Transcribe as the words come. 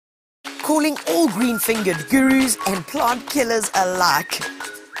calling all green-fingered gurus and plant killers alike.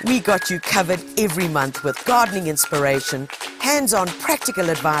 We got you covered every month with gardening inspiration, hands-on practical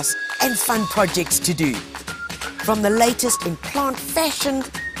advice and fun projects to do. From the latest in plant fashion,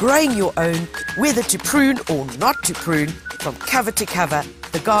 growing your own, whether to prune or not to prune, from cover to cover,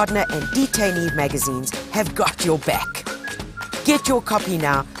 The Gardener and Detainee magazines have got your back. Get your copy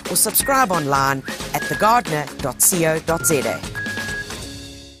now or subscribe online at thegardener.co.za.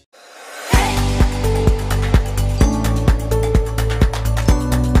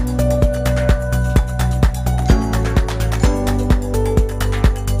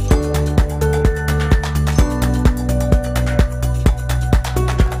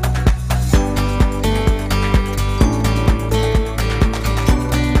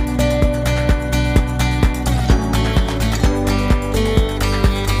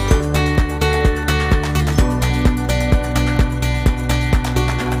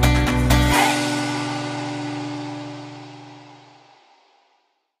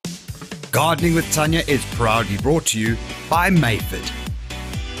 Gardening with Tanya is proudly brought to you by Mayford.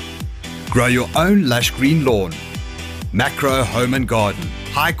 Grow your own lush green lawn. Macro Home and Garden.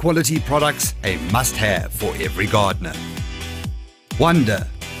 High quality products, a must-have for every gardener. Wonder,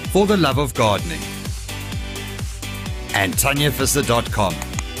 for the love of gardening. And TanyaVisser.com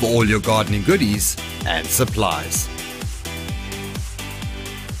for all your gardening goodies and supplies.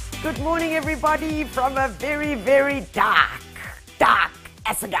 Good morning, everybody, from a very, very dark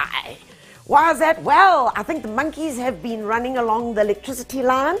Assegai. Why is that? Well, I think the monkeys have been running along the electricity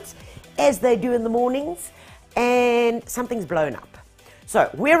lines as they do in the mornings, and something's blown up. So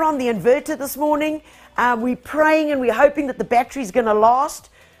we're on the inverter this morning. We're praying and we're hoping that the battery's going to last.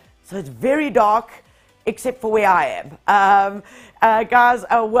 So it's very dark, except for where I am. Guys,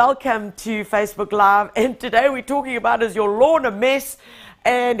 welcome to Facebook Live. And today we're talking about, is your lawn a mess?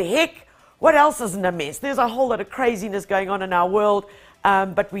 And heck, what else isn't a mess? There's a whole lot of craziness going on in our world.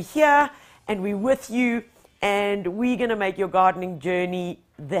 But we're here and we're with you, and we're going to make your gardening journey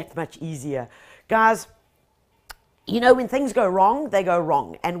that much easier. Guys, you know, when things go wrong, they go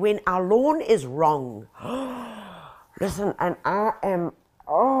wrong. And when our lawn is wrong, listen, and I'm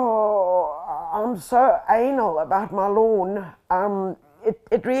so anal about my lawn.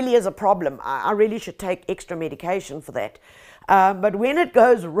 It really is a problem. I really should take extra medication for that. But when it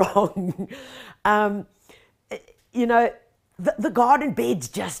goes wrong, you know, the garden beds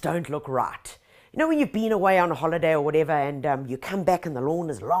just don't look right. You know, when you've been away on a holiday or whatever, and you come back and the lawn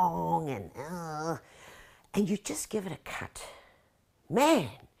is long and you just give it a cut. Man,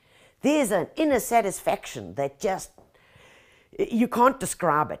 there's an inner satisfaction that just, you can't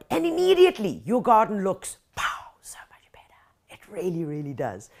describe it. And immediately your garden looks, wow, so much better. It really, really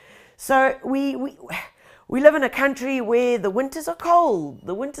does. So we live in a country where the winters are cold.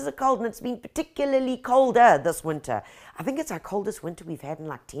 The winters are cold, and it's been particularly colder this winter. I think it's our coldest winter we've had in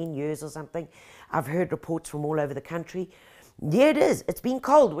like 10 years or something. I've heard reports from all over the country. Yeah, it is. It's been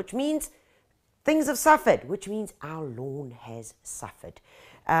cold, which means things have suffered, which means our lawn has suffered.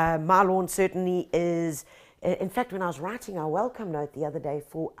 My lawn certainly is. In fact, when I was writing our welcome note the other day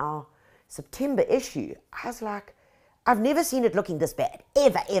for our September issue, I was like, I've never seen it looking this bad.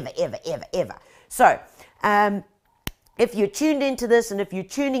 Ever, ever, ever, ever, ever. So, if you're tuned into this, and if you're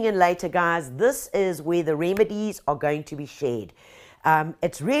tuning in later, guys, this is where the remedies are going to be shared.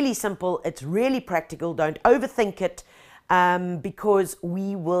 It's really simple. It's really practical. Don't overthink it, because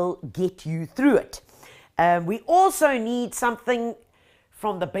we will get you through it. We also need something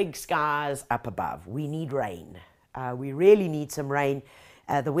from the big skies up above. We need rain. We really need some rain.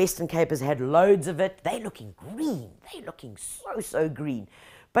 The Western Cape has had loads of it. They're looking green. They're looking so green.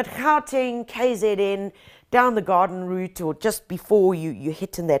 But Gauteng, KZN, down the garden route, or just before you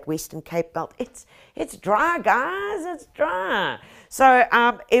hit in that Western Cape belt, it's dry, guys. It's dry. So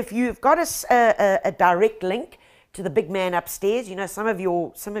if you've got a direct link to the big man upstairs, you know, some of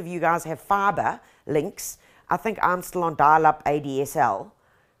you guys have fiber links. I think I'm still on dial-up ADSL.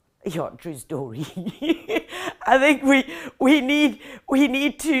 Yeah, true story. I think we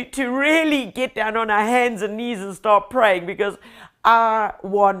need to really get down on our hands and knees and start praying, because I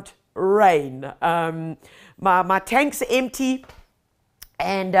want rain. My tanks are empty,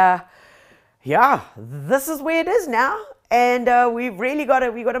 and yeah, this is where it is now. And we've really got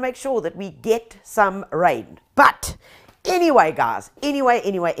to make sure that we get some rain. But anyway, guys,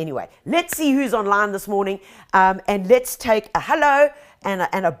 anyway, let's see who's online this morning, and let's take a hello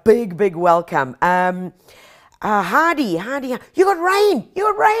and a big welcome. Hardy, you got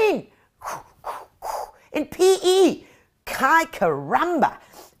rain, in PE. Kai Karamba.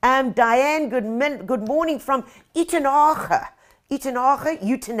 Diane, good morning from Itenage.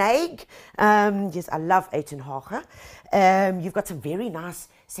 Uitenhage. Yes, I love Uitenhage. You've got some very nice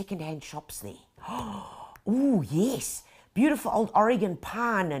second-hand shops there. Oh, yes. Beautiful old Oregon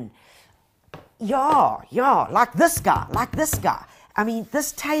pine and yeah, like this guy. I mean,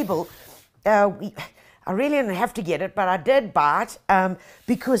 this table, I really didn't have to get it, but I did buy it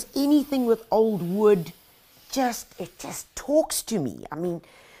because anything with old wood, it just talks to me. I mean,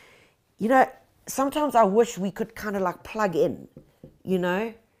 you know, sometimes I wish we could kind of like plug in, you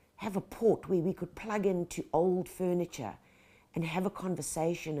know, have a port where we could plug into old furniture and have a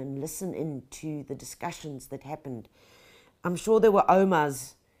conversation and listen into the discussions that happened. I'm sure there were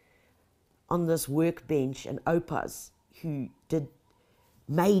Omas on this workbench and Opas who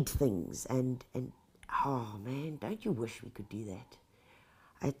made things and oh man, don't you wish we could do that?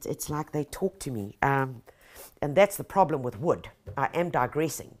 It's like they talk to me. And that's the problem with wood. I am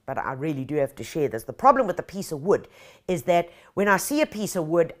digressing, but I really do have to share this. The problem with a piece of wood is that when I see a piece of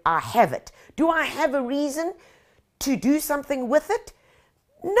wood, I have it. Do I have a reason to do something with it?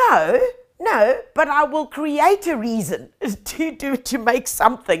 No, but I will create a reason to make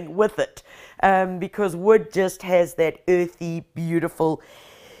something with it. Because wood just has that earthy, beautiful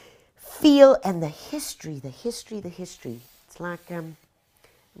feel and the history. It's like,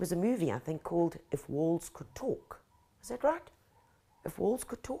 it was a movie, I think, called If Walls Could Talk. Is that right? If Walls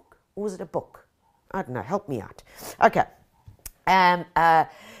Could Talk? Or was it a book? I don't know, help me out. Okay.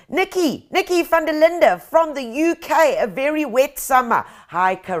 Nikki van der Linde from the UK, a very wet summer.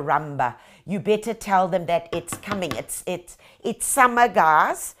 Hi, caramba. You better tell them that it's coming. It's summer,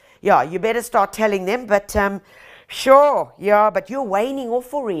 guys. Yeah, you better start telling them, but sure, yeah, but you're waning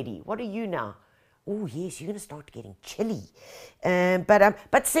off already. What are you now? Oh, yes, you're going to start getting chilly.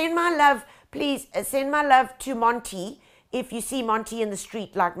 But send my love, please, send my love to Monty. If you see Monty in the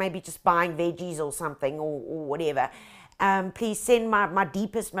street, like maybe just buying veggies or something or whatever, please send my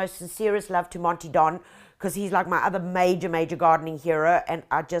deepest, most sincerest love to Monty Don, because he's like my other major gardening hero, and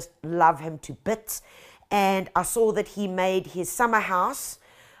I just love him to bits. And I saw that he made his summer house,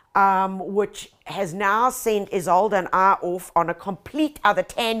 which has now sent Isolde and I off on a complete other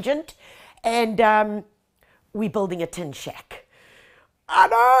tangent. And we're building a tin shack. I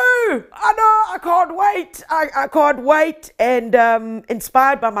know, I can't wait. I can't wait. And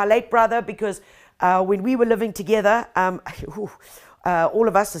inspired by my late brother, because when we were living together, all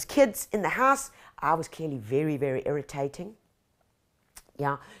of us as kids in the house, I was clearly very irritating.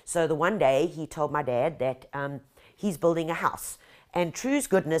 Yeah, so the one day he told my dad that he's building a house. And true's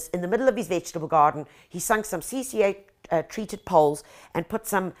goodness, in the middle of his vegetable garden, he sunk some CCA treated poles and put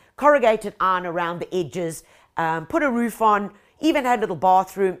some corrugated iron around the edges, put a roof on, even had a little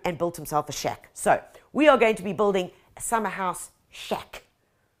bathroom, and built himself a shack. So we are going to be building a summer house shack.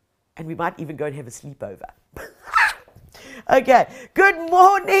 And we might even go and have a sleepover. Okay. Good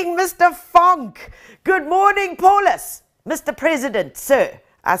morning, Mr. Funk. Good morning, Paulus. Mr. President, sir,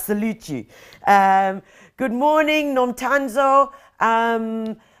 I salute you. Good morning, Nomtanzo.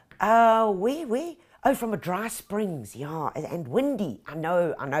 Where? Oh, from a dry springs, yeah, and windy. I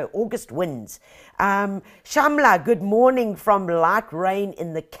know, August winds. Shamla, good morning from light rain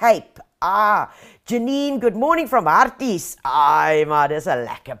in the Cape. Janine, good morning from Harties. Maar dis 'n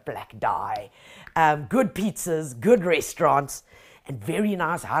lekker plek daai. Good pizzas, good restaurants, and very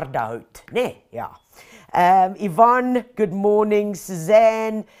nice harde hout. Nee, yeah. Yvonne, good morning.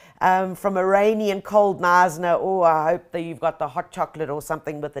 Suzanne, from a rainy and cold Knysna. Oh, I hope that you've got the hot chocolate or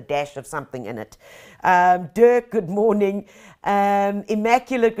something with a dash of something in it. Dirk, good morning.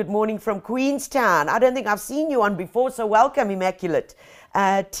 Immaculate, good morning from Queenstown. I don't think I've seen you on before, so welcome, Immaculate.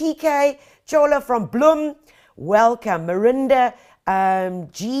 TK, Chola from Bloem, welcome. Marinda,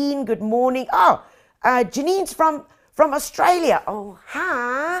 Jean, good morning. Oh, Janine's from Australia. Oh,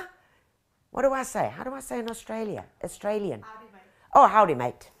 hi. What do I say? How do I say in Australia? Australian. Howdy, mate. Oh, howdy,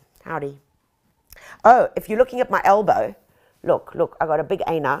 mate. Howdy. Oh, if you're looking at my elbow, look, I got a big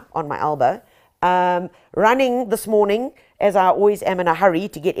ana on my elbow. Running this morning, as I always am in a hurry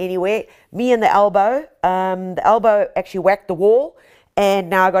to get anywhere, me and the elbow actually whacked the wall, and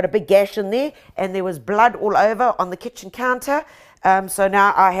now I got a big gash in there, and there was blood all over on the kitchen counter. So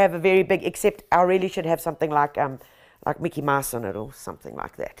now I have a very big, except I really should have something like Mickey Mouse on it or something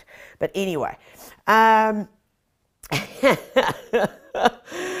like that. But anyway, oh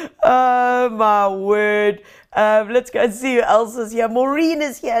my word. Let's go and see who else is here. Maureen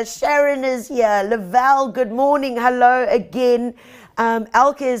is here. Sharon is here. Lavelle, good morning. Hello again.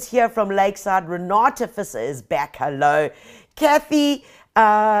 Elke is here from Lakeside. Renata Visser is back. Hello. Kathy,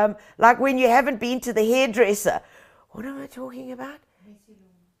 like when you haven't been to the hairdresser. What am I talking about?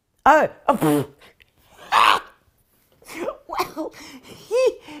 Oh, Well,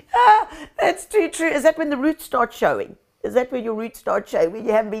 that's too true. Is that when the roots start showing? Is that when your roots start showing? When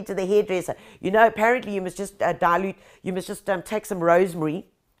you haven't been to the hairdresser? You know, apparently you must just you must just take some rosemary.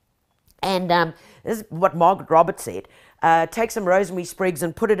 And this is what Margaret Roberts said. Take some rosemary sprigs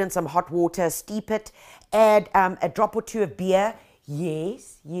and put it in some hot water, steep it, add a drop or two of beer.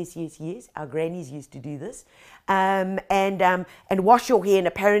 Yes. Our grannies used to do this. And wash your hair, and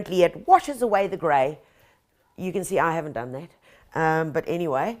apparently it washes away the grey. You can see I haven't done that. But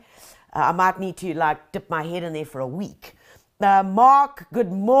anyway, I might need to like dip my head in there for a week. Mark,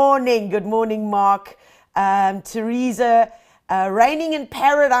 good morning. Good morning, Mark. Teresa, raining in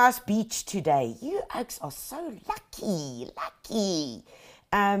Paradise Beach today. You oaks are so lucky.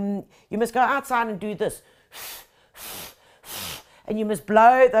 You must go outside and do this. And you must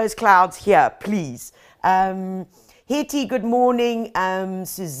blow those clouds here, please. Hetty, good morning.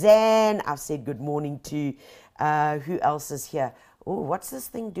 Suzanne, I've said good morning to. Who else is here? Oh, what's this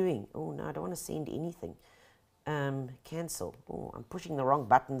thing doing? Oh, no, I don't want to send anything. Cancel. Oh, I'm pushing the wrong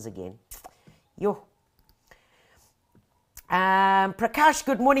buttons again. Yo. Prakash,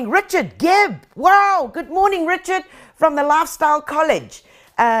 good morning. Richard Gibb. Wow, good morning, Richard, from the Lifestyle College.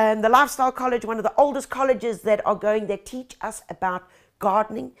 The Lifestyle College, one of the oldest colleges that are going, that teach us about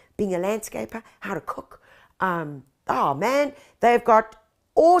gardening, being a landscaper, how to cook. Oh, man, they've got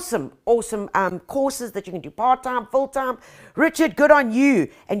awesome courses that you can do part-time, full-time. Richard, good on you.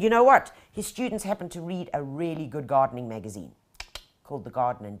 And you know what? His students happen to read a really good gardening magazine called The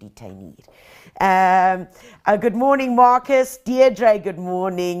Garden and Detainee. Good morning, Marcus. Deirdre, good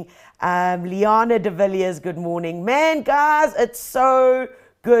morning. Liana de Villiers, good morning. Man, guys, it's so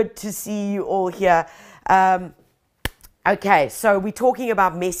good to see you all here. Okay, so we're talking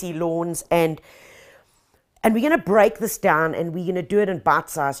about messy lawns, and we're going to break this down, and we're going to do it in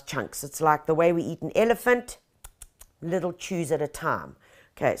bite-sized chunks. It's like the way we eat an elephant, little chews at a time.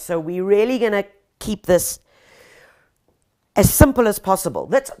 Okay, so we're really going to keep this as simple as possible.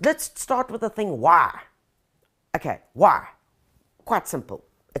 Let's start with the thing why. Okay, why? Quite simple.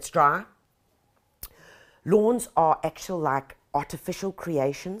 It's dry. Lawns are actual like artificial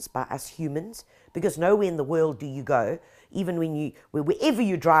creations by us humans, because nowhere in the world do you go, even when wherever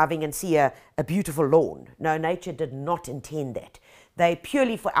you're driving and see a beautiful lawn. No, nature did not intend that. They're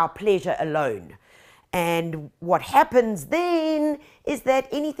purely for our pleasure alone. And what happens then is that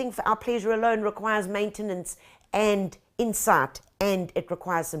anything for our pleasure alone requires maintenance and insight, and it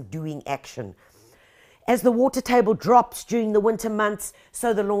requires some doing action. As the water table drops during the winter months,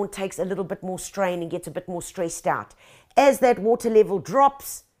 so the lawn takes a little bit more strain and gets a bit more stressed out. As that water level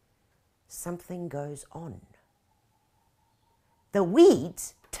drops, something goes on. The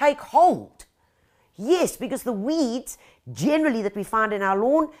weeds take hold. Yes, because the weeds generally that we find in our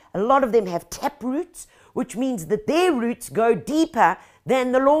lawn, a lot of them have tap roots, which means that their roots go deeper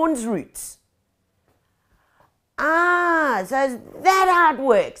than the lawn's roots. So that's how it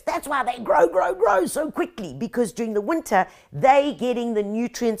works. That's why they grow so quickly, because during the winter, they're getting the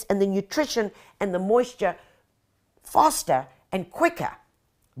nutrients and the nutrition and the moisture faster and quicker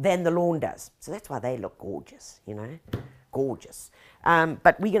than the lawn does. So that's why they look gorgeous, you know, gorgeous.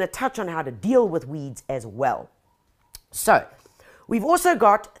 But we're going to touch on how to deal with weeds as well. So we've also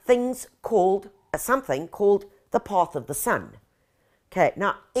got things called, something called the path of the sun. Okay,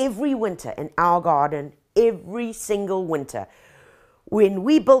 now every winter in our garden, every single winter, when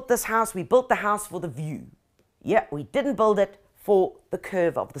we built this house, we built the house for the view. Yeah, we didn't build it for the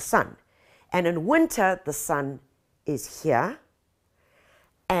curve of the sun. And in winter, the sun is here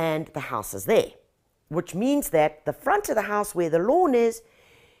and the house is there, which means that the front of the house where the lawn is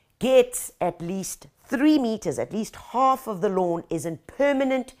gets at least 3 meters, at least half of the lawn is in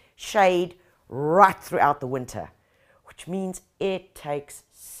permanent shade right throughout the winter, which means it takes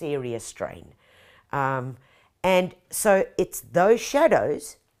serious strain. And so it's those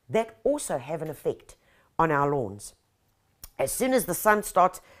shadows that also have an effect on our lawns. As soon as the sun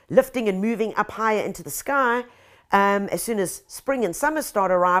starts lifting and moving up higher into the sky, as soon as spring and summer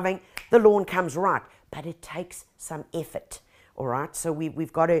start arriving, the lawn comes right. But it takes some effort, all right? So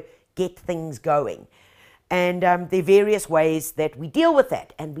we've got to get things going. And there are various ways that we deal with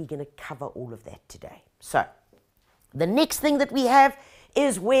that, and we're going to cover all of that today. So the next thing that we have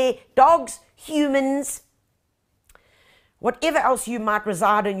is where dogs, humans, whatever else you might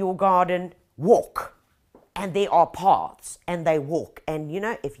reside in your garden, walk. And there are paths, and they walk. And, you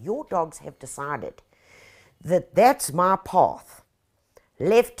know, if your dogs have decided that that's my path,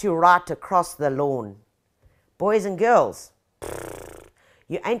 left to right across the lawn, boys and girls,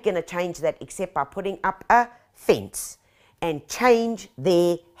 you ain't going to change that except by putting up a fence and change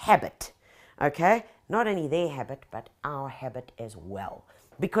their habit. Okay? not only their habit, but our habit as well.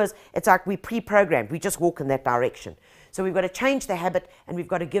 Because it's like we're pre-programmed. We just walk in that direction. So we've got to change the habit, and we've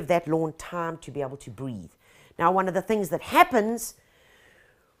got to give that lawn time to be able to breathe. Now, one of the things that happens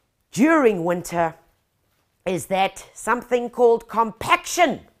during winter is that something called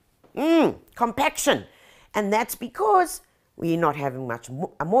compaction. Compaction. And that's because we're not having much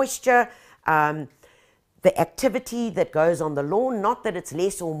moisture. The activity that goes on the lawn, not that it's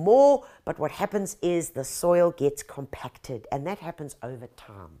less or more, but what happens is the soil gets compacted, and that happens over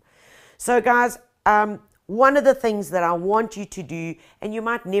time. So guys, one of the things that I want you to do, and you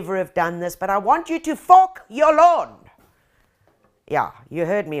might never have done this, but I want you to fork your lawn. Yeah, you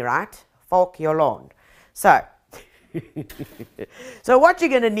heard me right. Fork your lawn. So, so what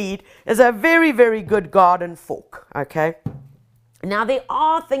you're going to need is a very, very good garden fork, okay? Now, there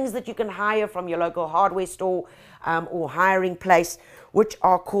are things that you can hire from your local hardware store or hiring place, which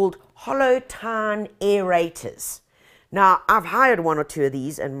are called hollow tine aerators. Now, I've hired one or two of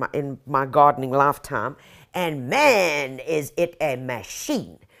these in my gardening lifetime, and man, is it a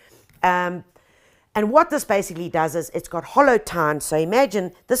machine. And what this basically does is it's got hollow tine. So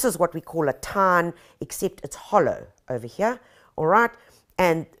imagine this is what we call a tine, except it's hollow over here, all right?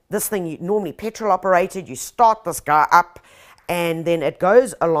 And this thing, normally petrol operated, you start this guy up, and then it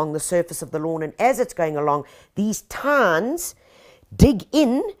goes along the surface of the lawn, and as it's going along, these tines dig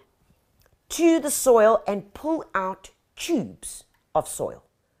in to the soil and pull out tubes of soil.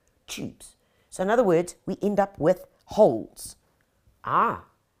 Tubes. So in other words, we end up with holes.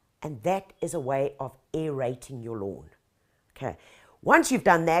 And that is a way of aerating your lawn. Okay. Once you've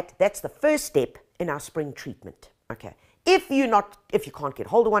done that, that's the first step in our spring treatment. Okay. If you can't get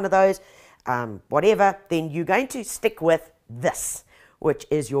hold of one of those, whatever, then you're going to stick with this, which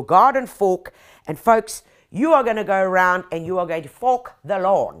is your garden fork. And folks, you are going to go around and you are going to fork the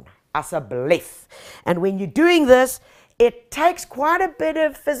lawn as a belief. And when you're doing this, it takes quite a bit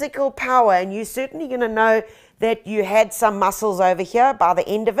of physical power, and you're certainly going to know that you had some muscles over here by the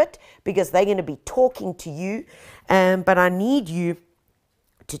end of it, because they're going to be talking to you. But I need you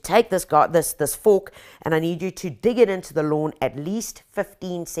to take this fork, and I need you to dig it into the lawn at least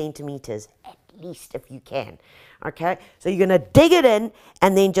 15 centimeters, at least, if you can. Okay, so you're going to dig it in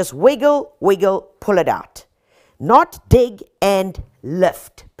and then just wiggle, wiggle, pull it out. Not dig and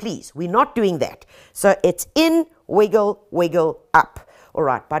lift, please. We're not doing that. So it's in, wiggle, wiggle, up. All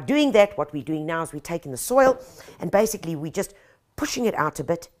right, by doing that, what we're doing now is we're taking the soil and basically we're just pushing it out a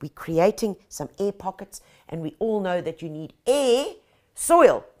bit. We're creating some air pockets, and we all know that you need air.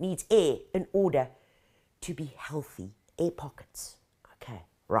 Soil needs air in order to be healthy. Air pockets. Okay,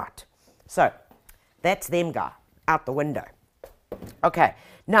 right. So that's them, guy, out the window. Okay,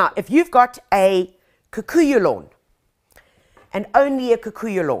 now if you've got a kikuyu lawn and only a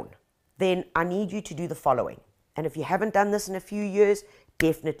kikuyu lawn, then I need you to do the following. And if you haven't done this in a few years,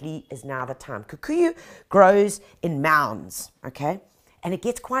 definitely is now the time. Kikuyu grows in mounds, okay? And it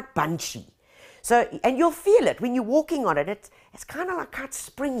gets quite bunchy. So, and you'll feel it when you're walking on it. It's kind of like quite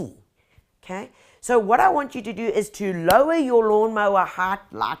springy, okay? So what I want you to do is to lower your lawnmower height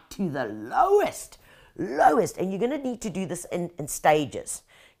like to the lowest, and you're going to need to do this in stages.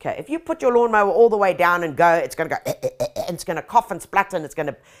 Okay, if you put your lawnmower all the way down and go, it's going to go, and it's going to cough and splutter, and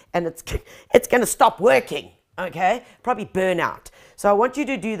it's going to stop working. Okay, probably burn out. So I want you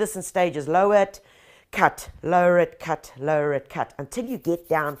to do this in stages. Lower it, cut, lower it, cut, lower it, cut, until you get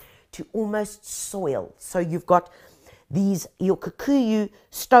down to almost soil. So you've got your kikuyu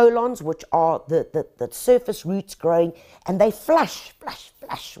stolons, which are the surface roots growing, and they flush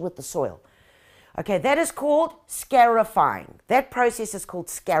with the soil. Okay, that is called scarifying. That process is called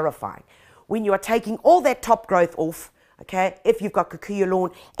scarifying. When you are taking all that top growth off, okay, if you've got kikuyu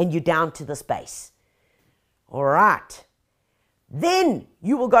lawn and you're down to this base. All right. Then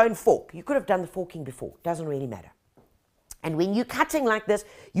you will go and fork. You could have done the forking before. Doesn't really matter. And when you're cutting like this,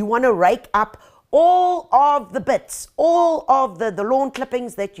 you want to rake up all of the bits, all of the lawn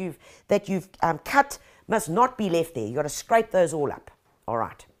clippings that you've cut must not be left there. You've got to scrape those all up. All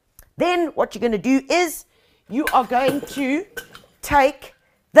right. Then what you're going to do is you are going to take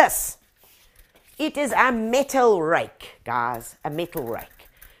this. It is a metal rake, guys, a metal rake.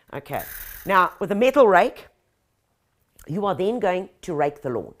 Okay. Now, with a metal rake, you are then going to rake the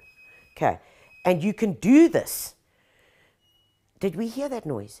lawn. Okay. And you can do this. Did we hear that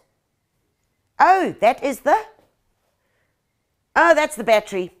noise? Oh, that's the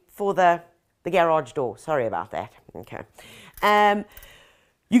battery for the garage door. Sorry about that. Okay.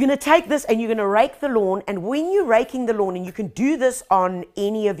 You're going to take this and you're going to rake the lawn. And when you're raking the lawn, and you can do this on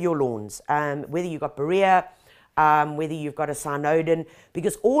any of your lawns, whether you've got Berea, whether you've got a synodon,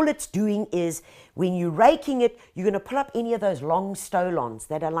 because all it's doing is when you're raking it, you're going to pull up any of those long stolons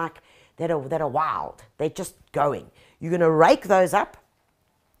that are wild. They're just going. You're going to rake those up,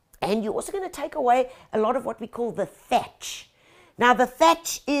 and you're also going to take away a lot of what we call the thatch. Now, the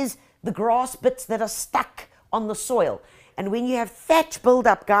thatch is the grass bits that are stuck on the soil. And when you have thatch build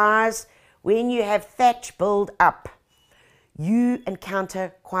up, guys, when you have thatch build up, you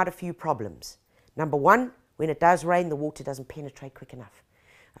encounter quite a few problems. Number one, when it does rain, the water doesn't penetrate quick enough.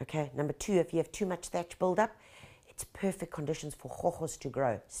 Okay. Number two, if you have too much thatch build up, it's perfect conditions for hohos to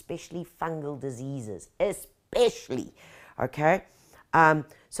grow, especially fungal diseases, especially. Okay.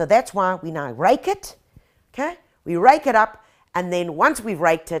 So that's why we now rake it. Okay. We rake it up, and then once we've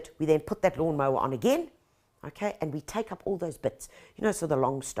raked it, we then put that lawnmower on again. Okay. And we take up all those bits, you know, so the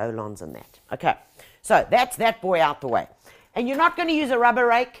long stolons and that. Okay. So that's that boy out the way. And you're not going to use a rubber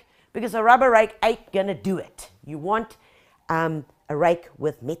rake, because a rubber rake ain't going to do it. You want a rake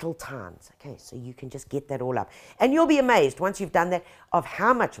with metal tines. Okay, so you can just get that all up. And you'll be amazed once you've done that of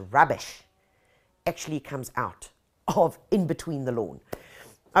how much rubbish actually comes out of in between the lawn.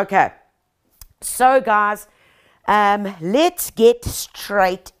 Okay, so guys, let's get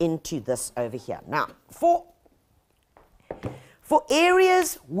straight into this over here. Now, for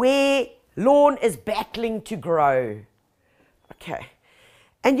areas where lawn is battling to grow, okay,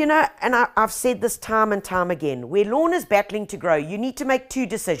 and you know, and I've said this time and time again, where lawn is battling to grow, you need to make two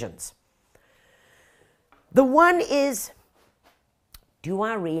decisions. The one is, do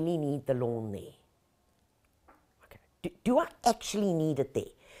I really need the lawn there? Okay. Do I actually need it there?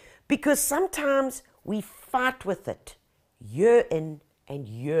 Because sometimes we fight with it year in and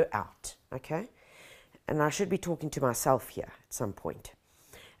year out, okay? And I should be talking to myself here at some point.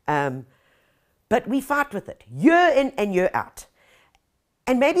 But we fight with it year in and year out.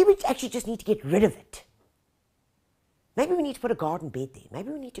 And maybe we actually just need to get rid of it. Maybe we need to put a garden bed there.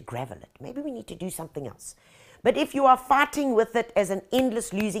 Maybe we need to gravel it. Maybe we need to do something else. But if you are fighting with it as an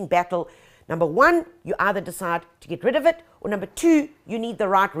endless losing battle, number one, you either decide to get rid of it, or number two, you need the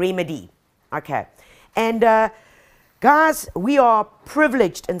right remedy. Okay. And guys, we are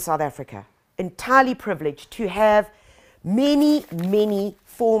privileged in South Africa, entirely privileged to have many, many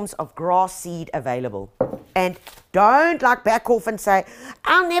forms of grass seed available. And don't back off and say,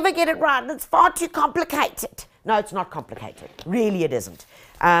 I'll never get it right, it's far too complicated. No, it's not complicated. Really, it isn't.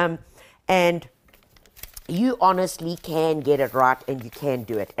 And you honestly can get it right, and you can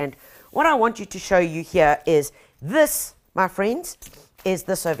do it. And what I want you to show you here is this, my friends, is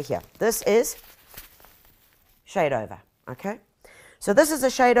this over here. This is shade over, okay? So this is a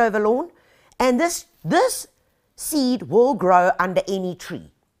shade over lawn, and this seed will grow under any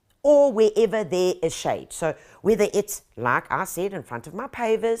tree or wherever there is shade. So whether it's, like I said, in front of my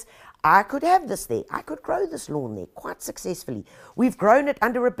pavers, I could have this there. I could grow this lawn there quite successfully. We've grown it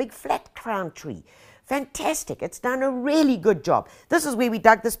under a big flat crown tree. Fantastic. It's done a really good job. This is where we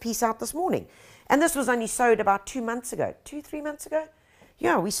dug this piece out this morning. And this was only sowed about 2 months ago. 2-3 months ago?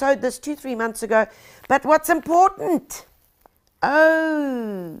 Yeah, we sowed this 2-3 months ago. But what's important,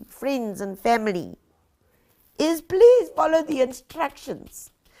 oh, friends and family, is please follow the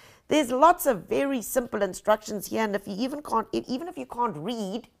instructions. There's lots of very simple instructions here, and if you even if you can't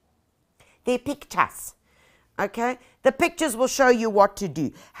read, they're pictures. Okay? The pictures will show you what to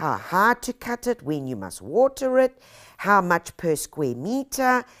do, how hard to cut it, when you must water it, how much per square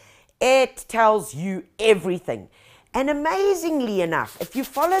meter. It tells you everything. And amazingly enough, if you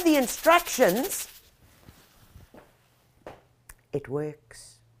follow the instructions, it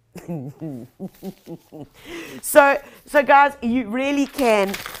works. So guys, you really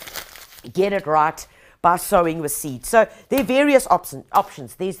can get it right by sowing with seed. So there are various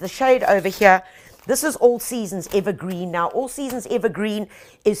options. There's the shade over here. This is All Seasons Evergreen. Now, All Seasons Evergreen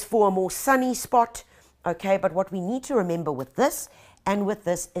is for a more sunny spot, okay? But what we need to remember with this and with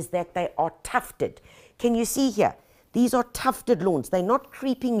this is that they are tufted. Can you see here? These are tufted lawns. They're not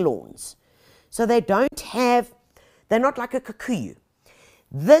creeping lawns. So they don't have, they're not like a kikuyu.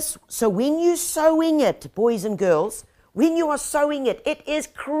 So when you're sowing it, boys and girls, when you are sowing it, it is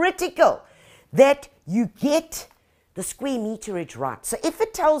critical that you get the square meterage right. So if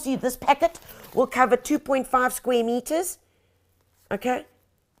it tells you this packet will cover 2.5 square meters, okay,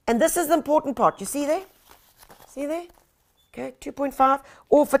 and this is the important part. You see there? See there? Okay, 2.5.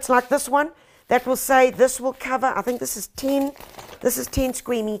 Or if it's like this one, that will say this will cover, I think this is 10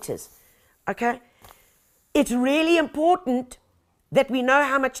 square meters, okay? It's really important that we know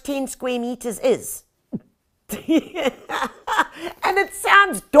how much 10 square meters is. And it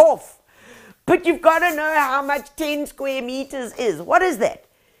sounds doff, but you've got to know how much 10 square meters is. What is that?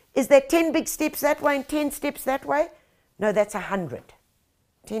 Is there 10 big steps that way and 10 steps that way? No, that's 100.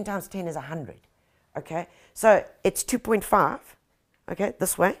 10 times 10 is 100. Okay, so it's 2.5, okay,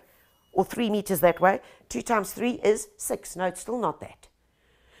 this way, or 3 meters that way. 2 times 3 is 6. No, it's still not that.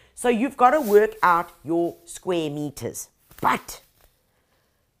 So you've got to work out your square meters. But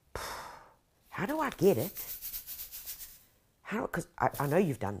how do I get it? How? Because I know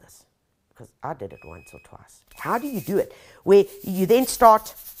you've done this, because I did it once or twice. How do you do it? Where you then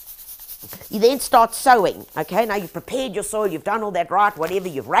start sowing. Okay, now you've prepared your soil, you've done all that right, whatever,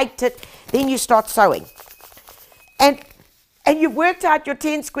 you've raked it, then you start sowing. And you've worked out your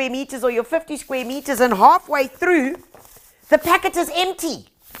 10 square meters or your 50 square meters, and halfway through, the packet is empty.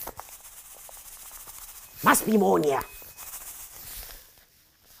 Must be more in here.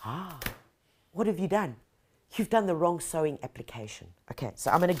 Ah, what have you done? You've done the wrong sowing application. Okay, so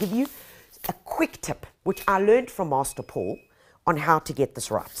I'm going to give you a quick tip, which I learned from Master Paul, on how to get this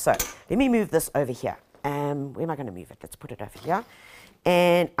right. So let me move this over here. Where am I going to move it? Let's put it over here.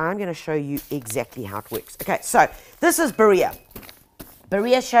 And I'm going to show you exactly how it works. Okay, so this is Berea.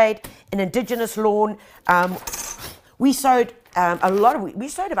 Berea shade, an indigenous lawn. We sowed we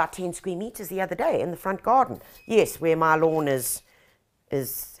sowed about 10 square meters the other day in the front garden. Yes, where my lawn is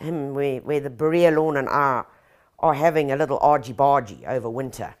where the Berea lawn and I are having a little argy-bargy over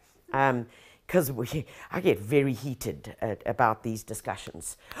winter. Because I get very heated about these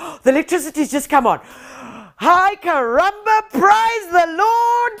discussions. The electricity's just come on. Hi, caramba, praise the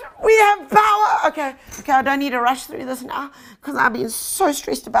Lord. We have power. Okay, I don't need to rush through this now, because I've been so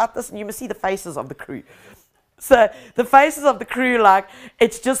stressed about this, and you must see the faces of the crew. So the faces of the crew, like,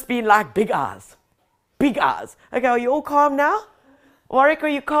 it's just been like big eyes. Big eyes. Okay, are you all calm now? Warwick, are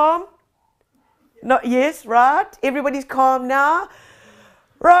you calm? No, yes, right. Everybody's calm now.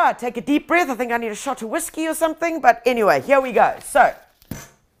 Right, take a deep breath. I think I need a shot of whiskey or something. But anyway, here we go. So,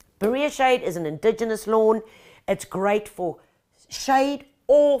 Berea shade is an indigenous lawn. It's great for shade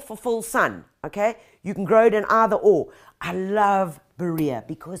or for full sun, okay? You can grow it in either or. I love Berea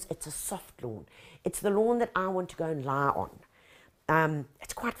because it's a soft lawn. It's the lawn that I want to go and lie on.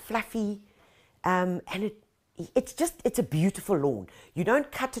 It's quite fluffy, and it's a beautiful lawn. You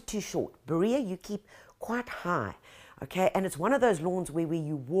don't cut it too short. Berea you keep quite high. Okay, and it's one of those lawns where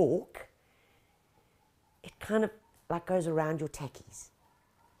you walk, it kind of like goes around your tackies.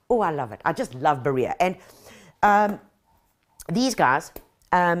 Oh, I love it. I just love Berea. And these guys,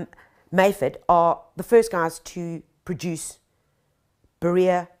 Mayford, are the first guys to produce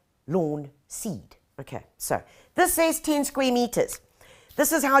Berea lawn seed. Okay, so this says 10 square meters.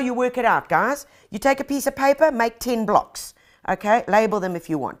 This is how you work it out, guys. You take a piece of paper, make 10 blocks. Okay, label them if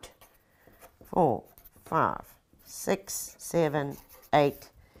you want. 4, 5, 6, 7, 8,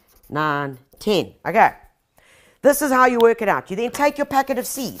 9, 10. Okay, this is how you work it out. You then take your packet of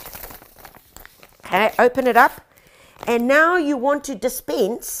seed, okay, open it up, and now you want to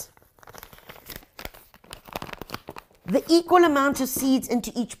dispense the equal amount of seeds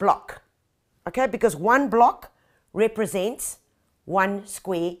into each block, okay, because one block represents 1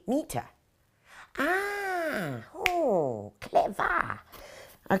 square meter. Ah, oh, clever.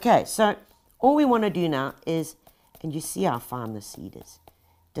 Okay, so all we want to do now is, and you see how fine the seed is,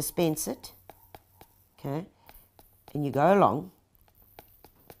 dispense it, okay, and you go along.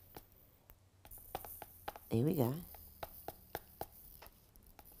 There we go.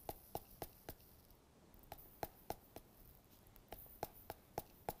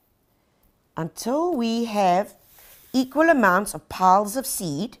 Until we have equal amounts of piles of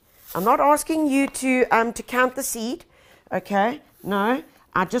seed. I'm not asking you to count the seed, okay? No,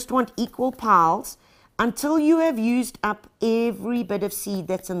 I just want equal piles until you have used up every bit of seed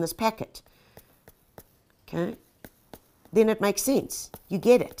that's in this packet. Okay? Then it makes sense. You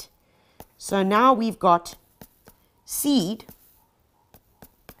get it. So now we've got seed.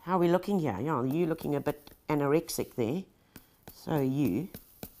 How are we looking here? Yeah, you looking a bit anorexic there. So you.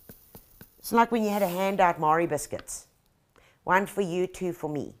 It's like when you had a handout Mari biscuits. 1 for you, 2 for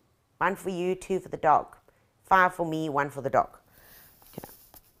me. 1 for you, 2 for the dog. 5 for me, 1 for the dog.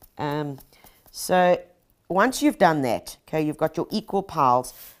 Okay. So once you've done that, okay, you've got your equal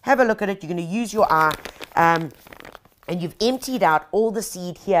piles. Have a look at it. You're going to use your eye, and you've emptied out all the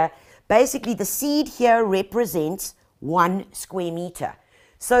seed here. Basically, the seed here represents 1 square meter.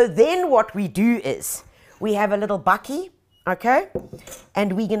 So then what we do is we have a little bucky. Okay,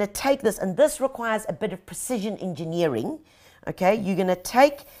 and we're going to take this, and this requires a bit of precision engineering. Okay, you're going to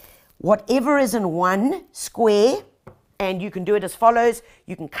take whatever is in 1 square, and you can do it as follows.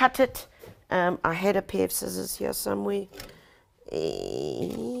 You can cut it. I had a pair of scissors here somewhere.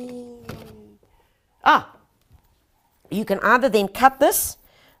 You can either then cut this,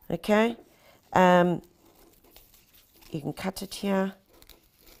 Okay, you can cut it here.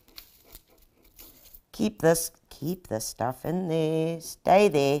 Keep this stuff in there. Stay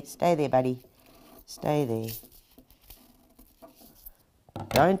there, buddy. Stay there.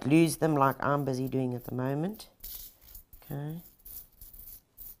 Don't lose them like I'm busy doing at the moment. Okay.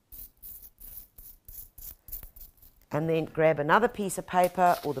 And then grab another piece of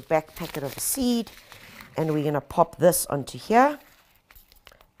paper or the back packet of a seed, and we're going to pop this onto here,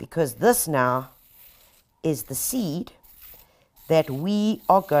 because this now is the seed that we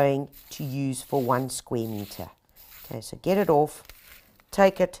are going to use for 1 square meter. Okay, so get it off,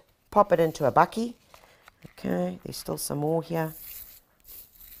 take it, pop it into a bucky. Okay, there's still some more here.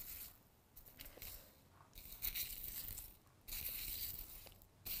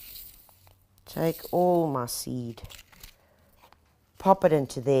 Take all my seed, pop it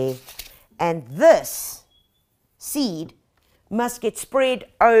into there, and this seed must get spread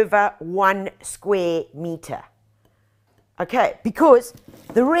over 1 square meter. Okay, because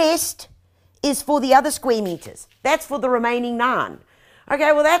the rest is for the other square meters. That's for the remaining 9.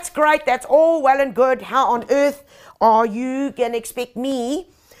 Okay, well, that's great. That's all well and good. How on earth are you going to expect me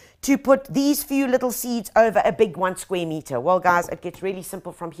to put these few little seeds over a big 1 square meter? Well, guys, it gets really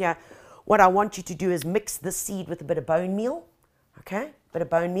simple from here. What I want you to do is mix this seed with a bit of bone meal, okay, a bit of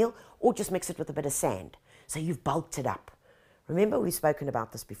bone meal, or just mix it with a bit of sand. So you've bulked it up. Remember, we've spoken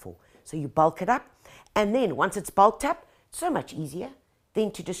about this before. So you bulk it up, and then once it's bulked up, so much easier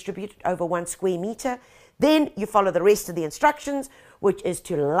then to distribute it over 1 square meter. Then you follow the rest of the instructions, which is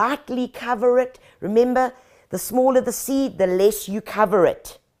to lightly cover it. Remember, the smaller the seed, the less you cover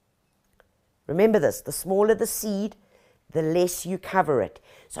it. Remember this, the smaller the seed, the less you cover it.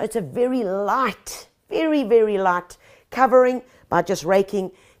 So it's a very light, very, very light covering by just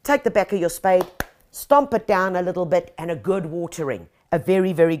raking. Take the back of your spade, stomp it down a little bit, and a good watering, a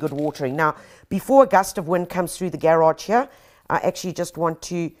very, very good watering. Now, before a gust of wind comes through the garage here, I actually just want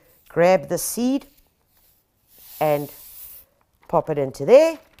to grab the seed and pop it into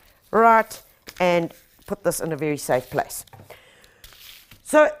there, right, and put this in a very safe place.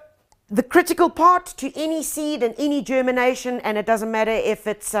 So the critical part to any seed and any germination, and it doesn't matter if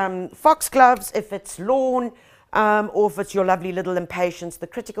it's foxgloves, if it's lawn, or if it's your lovely little impatiens, the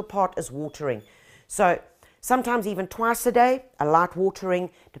critical part is watering. So sometimes even twice a day, a light watering,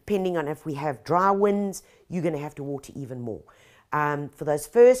 depending on if we have dry winds, you're going to have to water even more. For those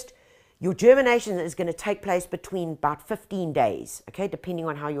first, your germination is going to take place between about 15 days, okay, depending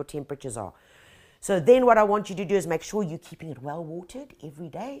on how your temperatures are. So then what I want you to do is make sure you're keeping it well watered every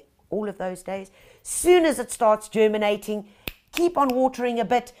day, all of those days. Soon as it starts germinating, keep on watering a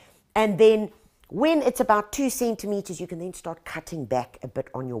bit, and then when it's about 2 centimeters, you can then start cutting back a bit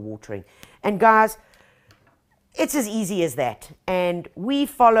on your watering. And guys, it's as easy as that. And we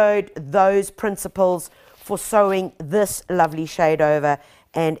followed those principles for sowing this lovely shade over,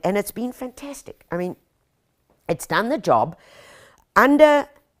 and it's been fantastic. I mean, it's done the job under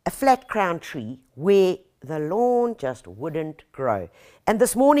a flat crown tree where the lawn just wouldn't grow. And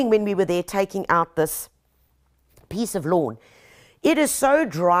this morning when we were there taking out this piece of lawn, it is so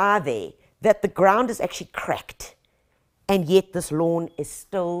dry there that the ground is actually cracked, and yet this lawn is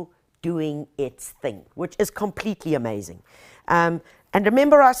still doing its thing, which is completely amazing. And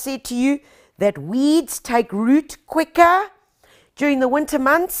remember I said to you that weeds take root quicker during the winter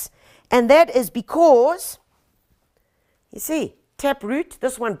months, and that is because, you see, taproot,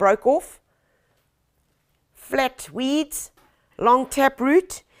 this one broke off, flat weeds, long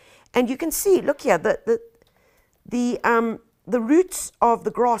taproot, and you can see, look here, the roots of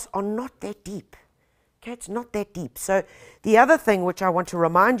the grass are not that deep. Okay, it's not that deep. So the other thing which I want to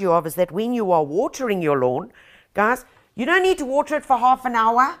remind you of is that when you are watering your lawn, guys, you don't need to water it for half an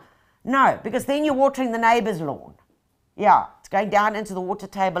hour. No, because then you're watering the neighbor's lawn. Yeah, it's going down into the water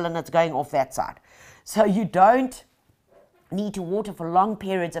table and it's going off that side. So you don't need to water for long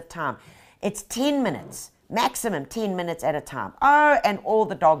periods of time. It's 10 minutes, maximum 10 minutes at a time. Oh, and all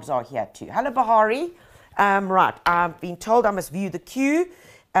the dogs are here too. Hello, Bahari. Right, I've been told I must view the queue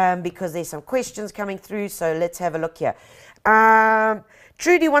because there's some questions coming through, so let's have a look here.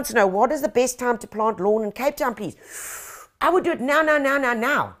 Trudy wants to know, what is the best time to plant lawn in Cape Town, please? I would do it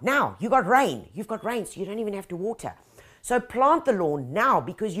now. You got rain. You've got rain, so you don't even have to water. So plant the lawn now,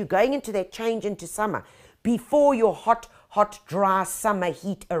 because you're going into that change into summer before your hot, dry summer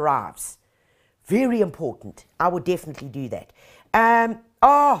heat arrives. Very important. I would definitely do that.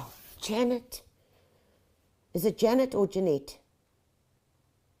 Oh, Janet. Is it Janet or Jeanette?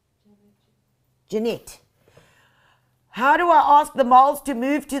 Jeanette. How do I ask the moles to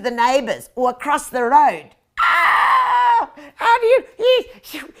move to the neighbors or across the road? Ah! how do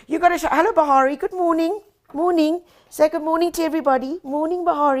you got to show. Hello, Bahari. Good morning. Morning. Say good morning to everybody. Morning,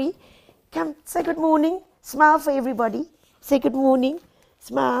 Bahari. Come, say good morning. Smile for everybody. Say good morning.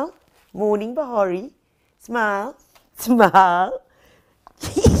 Smile. Morning, Bahari. Smile. Smile.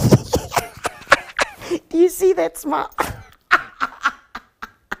 Do you see that smile?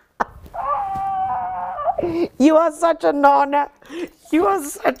 You are such a nana. You are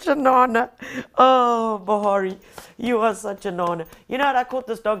such a nana. Oh, Bahari, you are such a nana. You know what I caught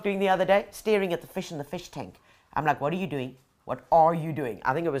this dog doing the other day? Staring at the fish in the fish tank. I'm like, what are you doing? What are you doing?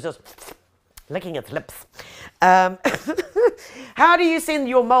 I think it was just licking its lips. How do you send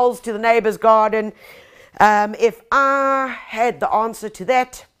your moles to the neighbor's garden? If I had the answer to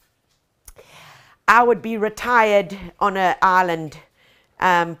that, I would be retired on an island,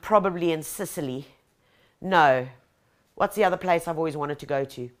 probably in Sicily. No. What's the other place I've always wanted to go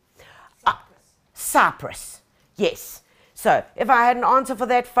to? Cyprus. Yes. So if I had an answer for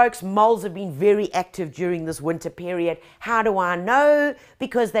that, folks, moles have been very active during this winter period. How do I know?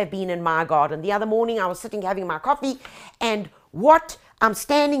 Because they've been in my garden. The other morning I was sitting having my coffee, and I'm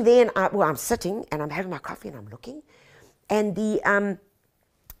standing there, and I'm sitting and I'm having my coffee and I'm looking, and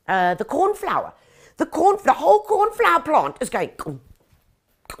the cornflower, the whole cornflower plant is going.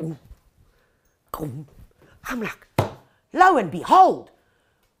 I'm like, lo and behold,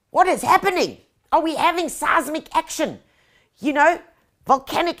 what is happening? Are we having seismic action? You know,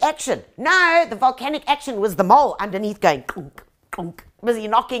 volcanic action. No, the volcanic action was the mole underneath going, busy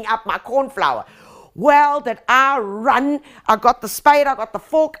knocking up my cornflower. Well, did I run? I got the spade, I got the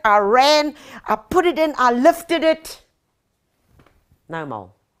fork, I ran, I put it in, I lifted it. No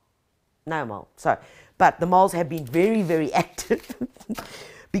mole. No mole. So, but the moles have been very, very active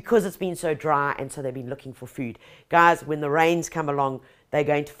because it's been so dry, and so they've been looking for food. Guys, when the rains come along, they're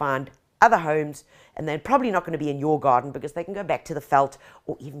going to find other homes, and they're probably not going to be in your garden because they can go back to the veld,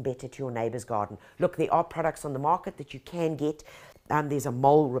 or even better, to your neighbor's garden. Look, there are products on the market that you can get. There's a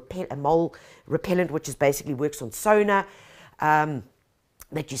mole repellent, which is basically works on sonar,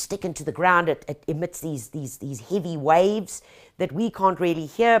 that you stick into the ground. It emits these heavy waves that we can't really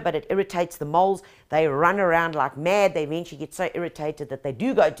hear, but it irritates the moles. They run around like mad. They eventually get so irritated that they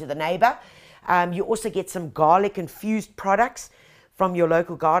do go to the neighbor. You also get some garlic infused products from your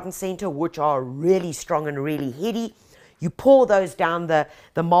local garden center, which are really strong and really heady. You pour those down the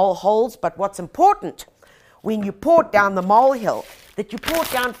mole holes, but what's important when you pour it down the molehill, that you pour it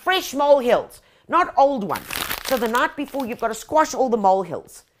down fresh molehills, not old ones. So the night before, you've got to squash all the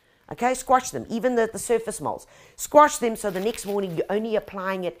molehills. Okay, squash them, even the surface moles. Squash them so the next morning you're only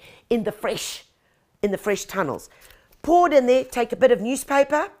applying it in the fresh tunnels. Pour it in there, take a bit of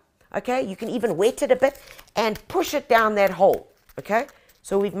newspaper, okay, you can even wet it a bit, and push it down that hole, okay?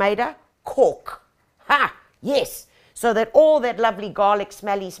 So we've made a cork. Ha, yes. So that all that lovely garlic,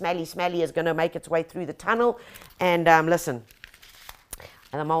 smelly is going to make its way through the tunnel. And listen,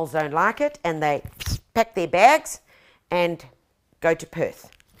 and the moles don't like it, and they pack their bags and go to Perth.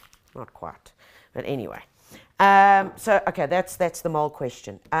 Not quite, but anyway. So, okay, that's the mole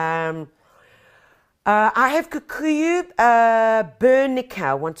question. I have kikuyu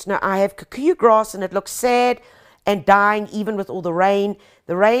Bernica wants to know, I have kikuyu grass and it looks sad and dying even with all the rain.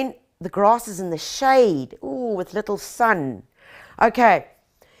 The grass is in the shade, ooh, with little sun. Okay,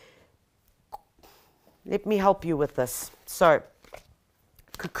 let me help you with this. So,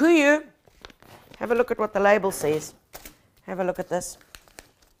 kikuyu, have a look at what the label says. Have a look at this.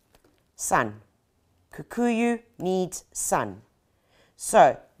 Sun. Kikuyu needs sun.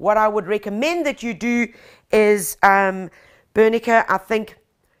 So, what I would recommend that you do is, Bernica, I think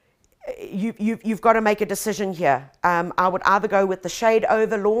you've got to make a decision here. I would either go with the shade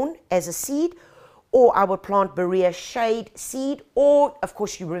over lawn as a seed, or I would plant Berea shade seed, or of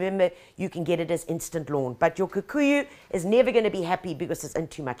course you remember you can get it as instant lawn. But your kikuyu is never going to be happy because it's in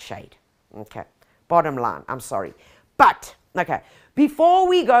too much shade. Okay, bottom line, I'm sorry. But, okay, before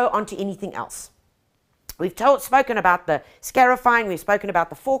we go on to anything else, we've spoken about the scarifying, we've spoken about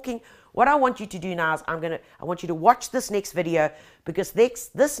the forking. What I want you to do now is I want you to watch this next video, because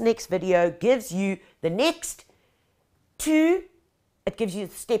this next video gives you the next two. It gives you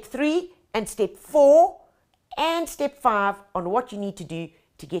step 3 and step 4 and step 5 on what you need to do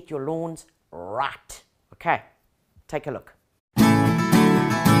to get your lawns right. Okay, take a look.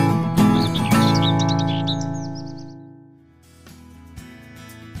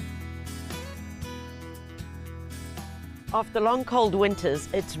 After long cold winters,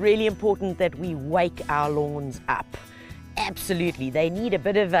 it's really important that we wake our lawns up. Absolutely, they need a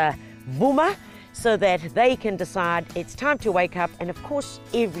bit of a vuma so that they can decide it's time to wake up. And of course,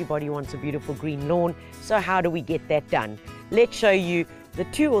 everybody wants a beautiful green lawn. So how do we get that done? Let's show you the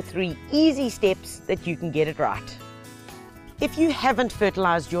 2 or 3 easy steps that you can get it right. If you haven't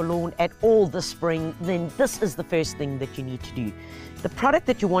fertilized your lawn at all this spring, then this is the first thing that you need to do. The product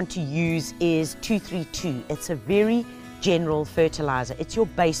that you want to use is 232. It's a very general fertilizer. It's your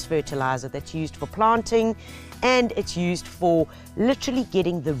base fertilizer that's used for planting, and it's used for literally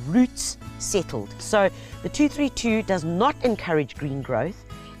getting the roots settled. So the 232 does not encourage green growth,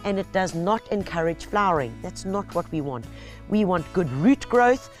 and it does not encourage flowering. That's not what we want. We want good root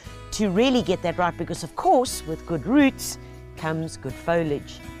growth to really get that right, because of course with good roots comes good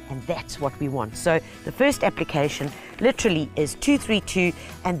foliage, and that's what we want. So the first application literally is 232,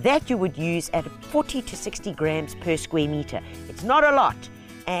 and that you would use at 40 to 60 grams per square meter. It's not a lot,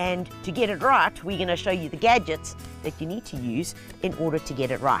 and to get it right, we're going to show you the gadgets that you need to use in order to get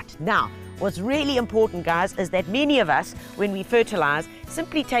it right. Now, what's really important, guys, is that many of us, when we fertilize,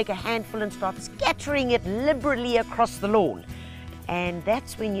 simply take a handful and start scattering it liberally across the lawn. And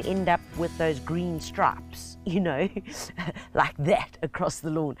that's when you end up with those green stripes, you know, like that across the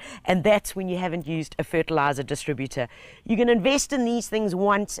lawn. And that's when you haven't used a fertilizer distributor. You can invest in these things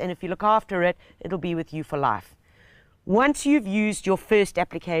once, and if you look after it, it'll be with you for life. Once you've used your first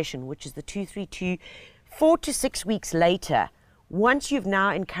application, which is the 232, 4 to 6 weeks later, once you've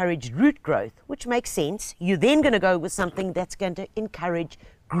now encouraged root growth, which makes sense, you're then going to go with something that's going to encourage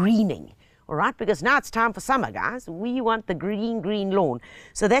greening. All right, because now it's time for summer, guys. We want the green lawn.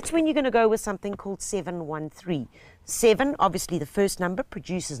 So that's when you're going to go with something called 713. 7, obviously the first number,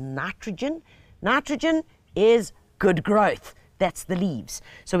 produces nitrogen. Nitrogen is good growth. That's the leaves.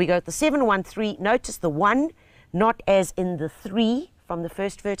 So we go with the 713. Notice the 1, not as in the 3 from the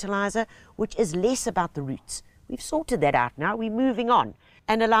first fertilizer, which is less about the roots. We've sorted that out now. We're moving on,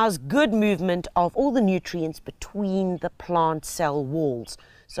 and allows good movement of all the nutrients between the plant cell walls.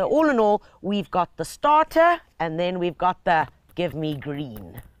 So all in all, we've got the starter, and then we've got the give me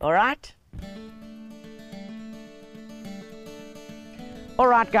green. All right? All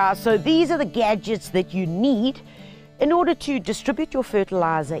right, guys, so these are the gadgets that you need in order to distribute your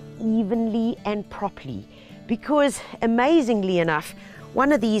fertilizer evenly and properly. Because amazingly enough,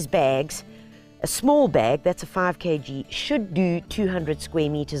 one of these bags, a small bag, that's a 5 kg, should do 200 square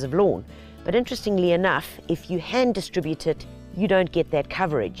meters of lawn. But interestingly enough, if you hand distribute it, you don't get that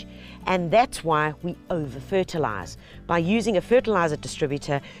coverage. And that's why we over-fertilize. By using a fertilizer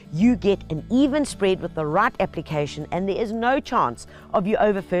distributor, you get an even spread with the right application, and there is no chance of you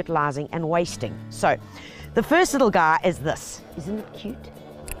over-fertilizing and wasting. So, the first little guy is this. Isn't it cute?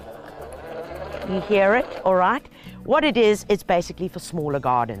 You hear it, all right? What it is, it's basically for smaller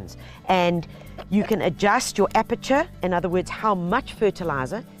gardens. And you can adjust your aperture, in other words, how much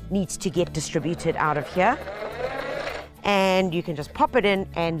fertilizer needs to get distributed out of here. And you can just pop it in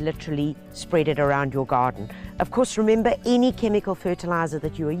and literally spread it around your garden. Of course, remember, any chemical fertilizer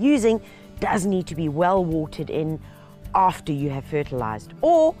that you are using does need to be well watered in after you have fertilized,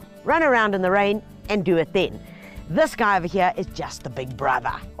 or run around in the rain and do it then. This guy over here is just the big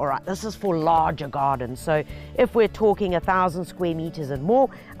brother. All right, this is for larger gardens. So if we're talking 1,000 square meters and more,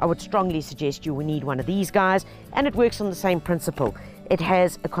 I would strongly suggest you will need one of these guys, and it works on the same principle. It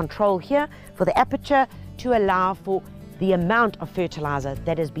has a control here for the aperture to allow for the amount of fertilizer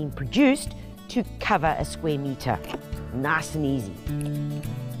that has been produced to cover a square meter. Nice and easy.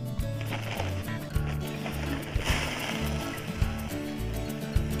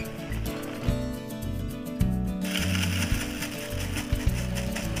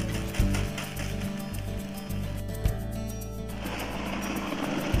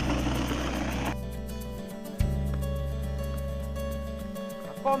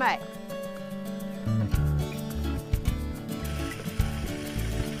 Format.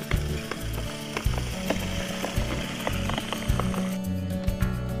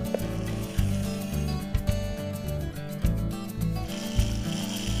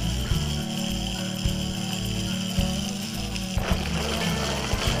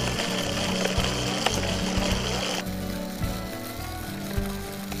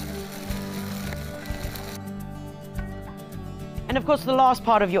 And of course, the last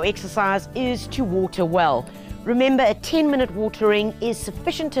part of your exercise is to water well. Remember, a 10-minute watering is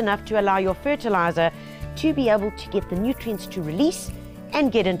sufficient enough to allow your fertilizer to be able to get the nutrients to release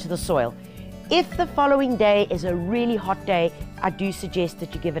and get into the soil. If the following day is a really hot day, I do suggest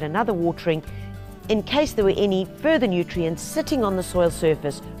that you give it another watering in case there were any further nutrients sitting on the soil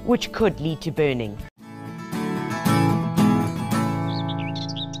surface, which could lead to burning.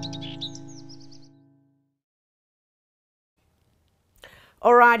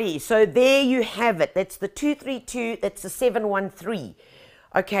 Alrighty, so there you have it. That's the 232, that's the 713.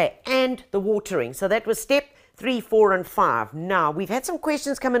 Okay, and the watering. So that was step 3, 4, and 5. Now, we've had some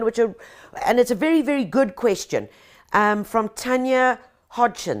questions come in, and it's a very, very good question from Tanya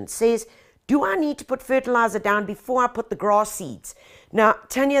Hodgson. Says, do I need to put fertilizer down before I put the grass seeds? Now,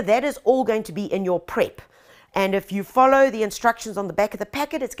 Tanya, that is all going to be in your prep. And if you follow the instructions on the back of the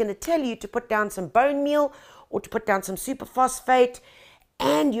packet, it's going to tell you to put down some bone meal or to put down some superphosphate,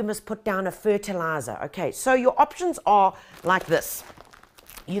 and you must put down a fertilizer. Okay, so your options are like this.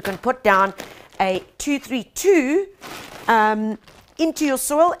 You can put down a 232 into your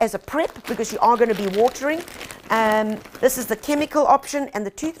soil as a prep because you are going to be watering. This is the chemical option, and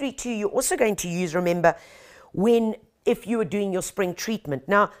the 232 you're also going to use, remember, if you are doing your spring treatment.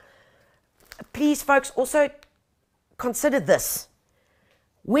 Now, please, folks, also consider this.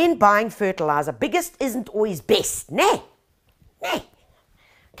 When buying fertilizer, biggest isn't always best. Nah.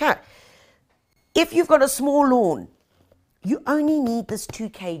 Okay. If you've got a small lawn, you only need this 2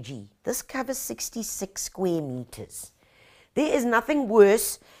 kg. This covers 66 square meters. There is nothing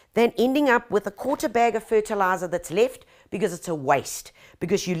worse than ending up with a quarter bag of fertilizer that's left because it's a waste.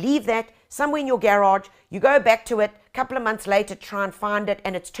 Because you leave that somewhere in your garage, you go back to it, a couple of months later, try and find it,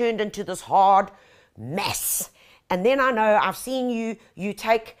 and it's turned into this hard mess. And then I know I've seen you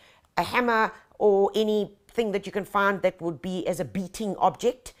take a hammer or anything that you can find that would be as a beating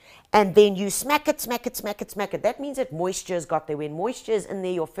object, and then you smack it. That means that moisture has got there. When moisture is in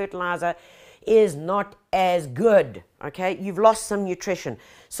there, your fertilizer is not as good, okay? You've lost some nutrition.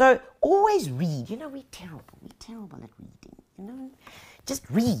 So always read. You know, we're terrible at reading, you know? Just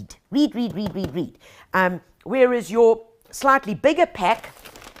read. Whereas your slightly bigger pack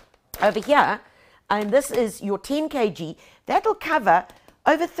over here, and this is your 10 kg, that'll cover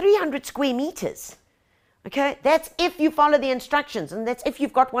over 300 square meters. Okay, that's if you follow the instructions, and that's if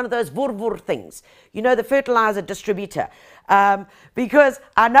you've got one of those vur things, you know, the fertilizer distributor. Because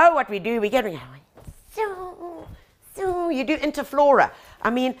I know what we do, we get, you do interflora.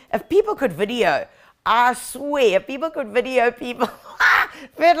 I mean, if people could video, I swear, if people could video people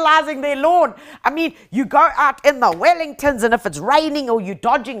fertilizing their lawn. I mean, you go out in the Wellingtons, and if it's raining or you're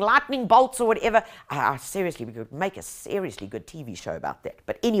dodging lightning bolts or whatever, seriously, we could make a seriously good TV show about that.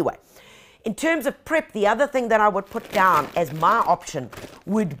 But anyway, in terms of prep, the other thing that I would put down as my option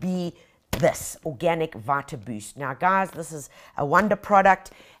would be this Organic Vita Boost. Now, guys, this is a wonder product.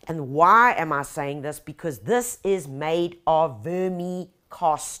 And why am I saying this? Because this is made of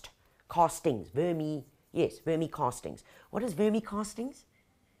vermicastings. Vermicastings. What is vermicastings?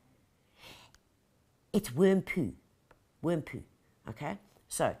 It's worm poo. Okay?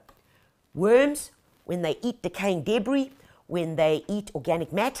 So, worms, when they eat decaying debris, when they eat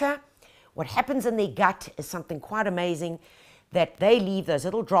organic matter, what happens in their gut is something quite amazing, that they leave those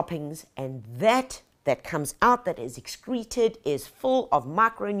little droppings, and that comes out, that is excreted, is full of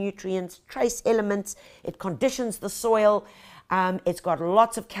micronutrients, trace elements. It conditions the soil. It's got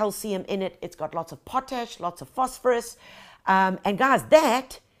lots of calcium in it. It's got lots of potash, lots of phosphorus. And guys,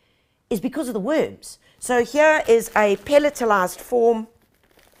 that is because of the worms. So here is a pelletized form.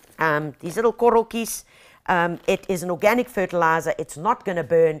 These little korokis. It is an organic fertilizer. It's not going to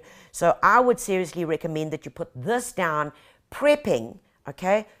burn. So I would seriously recommend that you put this down, prepping,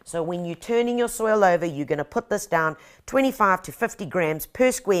 okay? So when you're turning your soil over, you're going to put this down 25 to 50 grams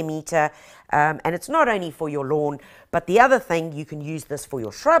per square meter. And it's not only for your lawn, but the other thing, you can use this for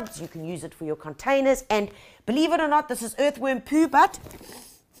your shrubs. You can use it for your containers. And believe it or not, this is earthworm poo, but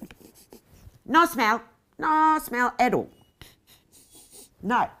no smell at all.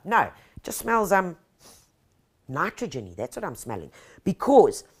 No, just smells nitrogen-y. That's what I'm smelling.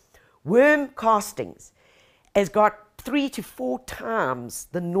 Because worm castings has got 3 to 4 times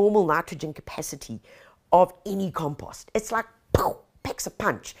the normal nitrogen capacity of any compost. It's like, pow, packs a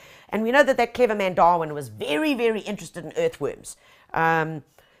punch. And we know that clever man Darwin was very, very interested in earthworms.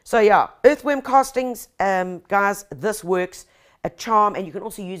 So yeah, earthworm castings, guys, this works. A charm, and you can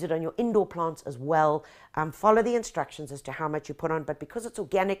also use it on your indoor plants as well. Follow the instructions as to how much you put on, but because it's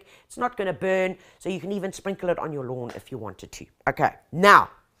organic, it's not going to burn, so you can even sprinkle it on your lawn if you wanted to. Okay, now,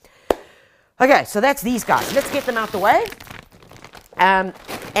 so that's these guys. Let's get them out the way.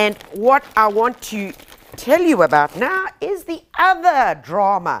 And what I want to tell you about now is the other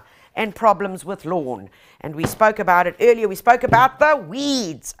drama and problems with lawn. And we spoke about it earlier. We spoke about the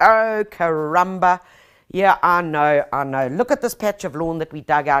weeds. Oh, caramba. Yeah, I know. Look at this patch of lawn that we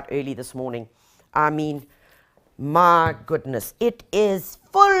dug out early this morning. I mean, my goodness, it is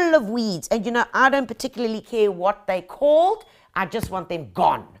full of weeds. And you know, I don't particularly care what they called. I just want them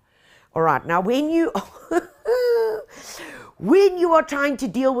gone. All right, now when you When you are trying to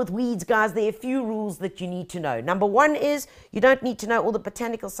deal with weeds, guys, there are a few rules that you need to know. Number one is you don't need to know all the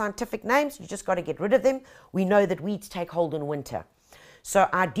botanical scientific names. You just got to get rid of them. We know that weeds take hold in winter. So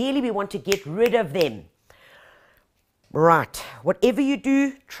ideally, we want to get rid of them. Right. Whatever you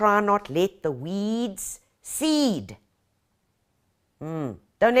do, try not let the weeds seed. Don't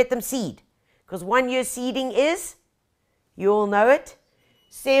let them seed. Because 1 year seeding is, you all know it,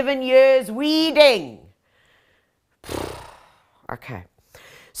 7 years weeding. Okay,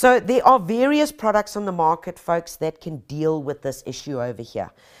 so there are various products on the market, folks, that can deal with this issue over here.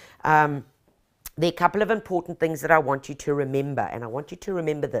 There are a couple of important things that I want you to remember, and I want you to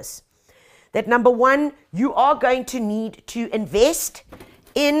remember this. That number one, you are going to need to invest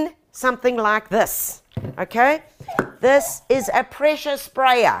in something like this, okay? This is a pressure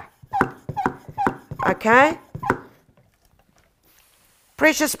sprayer, okay?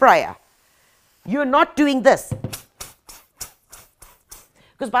 Pressure sprayer. You're not doing this.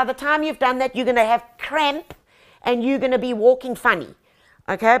 Because by the time you've done that, you're going to have cramp and you're going to be walking funny,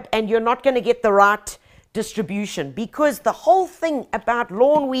 okay? And you're not going to get the right distribution, because the whole thing about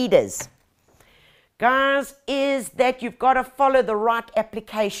lawn weeders, guys, is that you've got to follow the right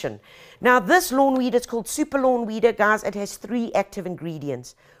application. Now, this lawn weeder is called Super Lawn Weeder, guys. It has 3 active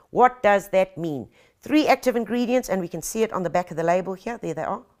ingredients. What does that mean? 3 active ingredients, and we can see it on the back of the label here. There they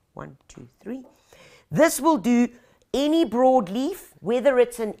are. 1, 2, 3. This will do any broadleaf, whether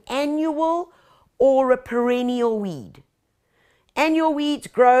it's an annual or a perennial weed. Annual weeds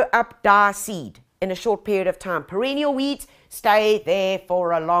grow up, die, seed in a short period of time. Perennial weeds stay there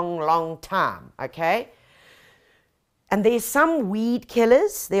for a long, long time, okay? And there's some weed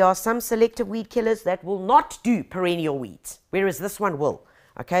killers, there are some selective weed killers that will not do perennial weeds, whereas this one will,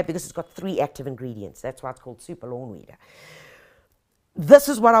 okay? Because it's got 3 active ingredients. That's why it's called Super Lawn Weeder. This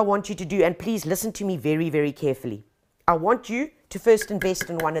is what I want you to do, and please listen to me very, very carefully. I want you to first invest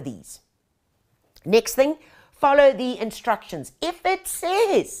in one of these. Next thing, follow the instructions. If it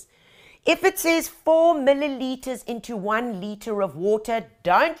says 4 milliliters into 1 liter of water,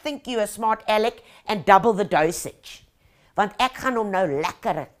 don't think you're a smart Alec and double the dosage. Want ek gaan hom nou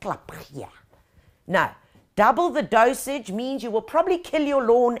lekkere klap gee. No, double the dosage means you will probably kill your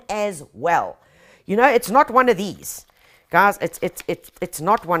lawn as well. You know, it's not one of these. Guys, it's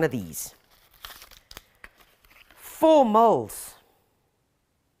not one of these. 4 mils.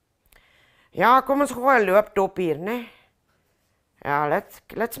 Ja, kom ons gooi 'n loopdop hier, né? Ja,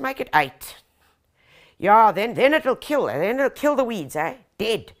 let's make it 8. Yeah, then it'll kill the weeds, eh?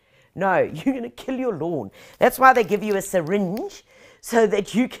 Dead. No, you're going to kill your lawn. That's why they give you a syringe, so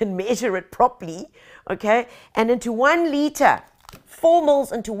that you can measure it properly, okay? And into 1 liter, 4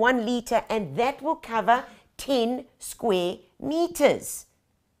 mils into 1 liter, and that will cover 10 square meters.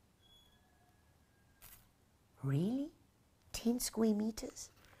 Really? 10 square meters?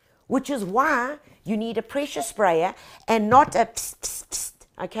 Which is why you need a pressure sprayer and not a psst, psst, psst,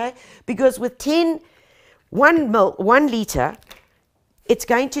 okay? Because with 1 liter, it's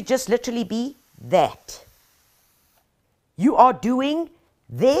going to just literally be that. You are doing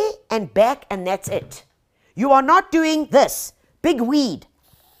there and back, and that's it. You are not doing this. Big weed.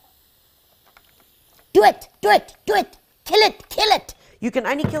 Do it, do it, do it. Kill it, kill it. You can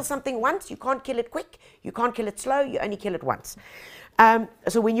only kill something once. You can't kill it quick. You can't kill it slow. You only kill it once.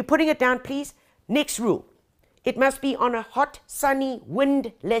 So when you're putting it down, please, next rule. It must be on a hot, sunny,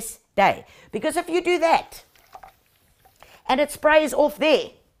 windless day. Because if you do that, and it sprays off there,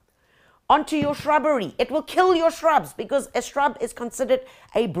 onto your shrubbery, it will kill your shrubs, because a shrub is considered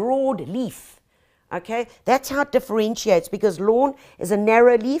a broad leaf. Okay, that's how it differentiates, because lawn is a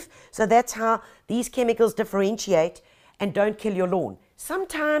narrow leaf, so that's how these chemicals differentiate and don't kill your lawn.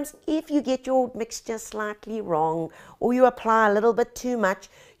 Sometimes if you get your mixture slightly wrong, or you apply a little bit too much,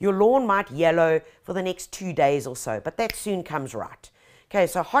 your lawn might yellow for the next 2 days or so, but that soon comes right. Okay,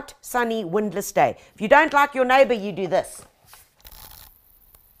 so hot, sunny, windless day. If you don't like your neighbor, you do this.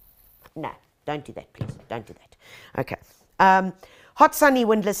 No, don't do that, please. Don't do that. Okay. Hot, sunny,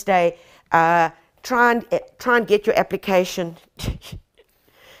 windless day. Try and get your application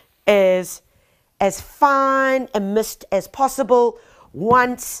as fine a mist as possible.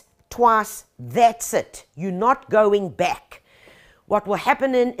 Once, twice, that's it. You're not going back. What will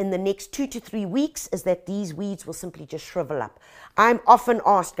happen in the next 2 to 3 weeks is that these weeds will simply just shrivel up. I'm often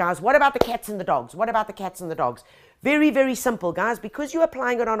asked, guys, what about the cats and the dogs? What about the cats and the dogs? Very, very simple, guys. Because you're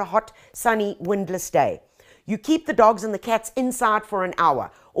applying it on a hot, sunny, windless day, you keep the dogs and the cats inside for an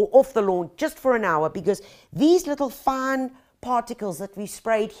hour, or off the lawn just for an hour, because these little fine particles that we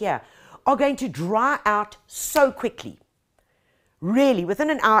sprayed here are going to dry out so quickly. Really, within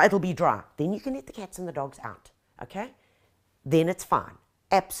an hour, it'll be dry. Then you can let the cats and the dogs out, okay? then it's fine.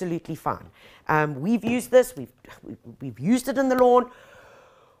 Absolutely fine. We've used this. We've used it in the lawn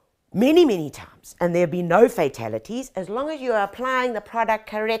many, many times, and there have been no fatalities as long as you are applying the product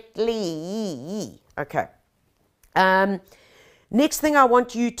correctly. Okay. Next thing I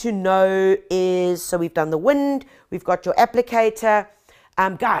want you to know is, so we've done the wind, we've got your applicator.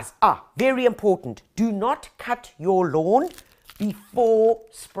 Guys, very important, do not cut your lawn before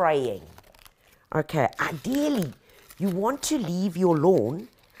spraying. Okay, ideally, you want to leave your lawn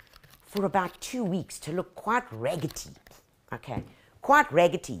for about 2 weeks to look quite raggedy. Okay, quite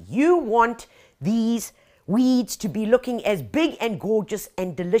raggedy. You want these weeds to be looking as big and gorgeous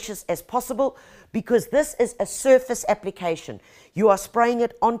and delicious as possible, because this is a surface application. You are spraying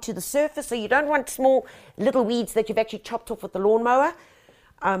it onto the surface, so you don't want small little weeds that you've actually chopped off with the lawnmower.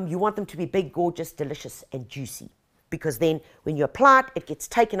 You want them to be big, gorgeous, delicious, and juicy, because then when you apply it, it gets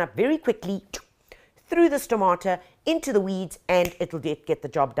taken up very quickly through the stomata into the weeds, and it'll get the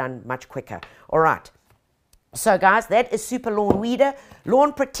job done much quicker. All right. So guys, that is Super Lawn Weeder.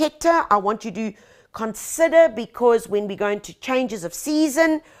 Lawn Protector, I want you to consider, because when we go into changes of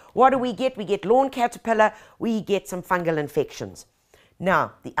season, what do we get? We get lawn caterpillar, we get some fungal infections.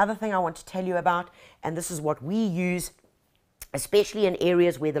 Now, the other thing I want to tell you about, and this is what we use, especially in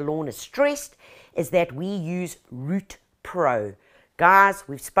areas where the lawn is stressed, is that we use Root Pro. Guys,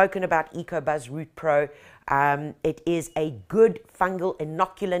 we've spoken about EcoBuzz Root Pro. It is a good fungal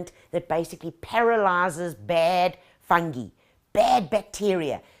inoculant that basically paralyzes bad fungi, bad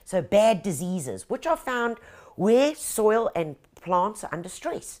bacteria, so bad diseases, which are found where soil and plants are under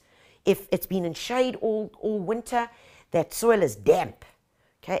stress. If it's been in shade all winter, that soil is damp.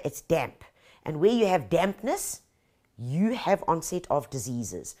 Okay, it's damp. And where you have dampness, you have onset of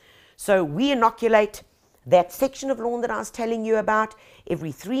diseases. So we inoculate that section of lawn that I was telling you about.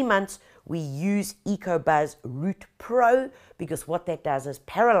 Every 3 months, we use EcoBuzz Root Pro, because what that does is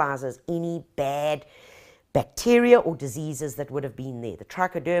paralyzes any bad bacteria or diseases that would have been there. The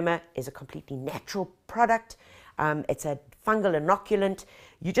trichoderma is a completely natural product. It's a fungal inoculant.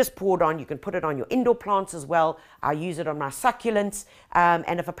 You just pour it on. You can put it on your indoor plants as well. I use it on my succulents.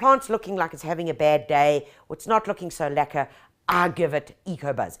 And if a plant's looking like it's having a bad day, or it's not looking so lacquer, I give it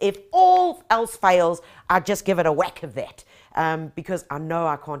EcoBuzz. If all else fails, I just give it a whack of that, because I know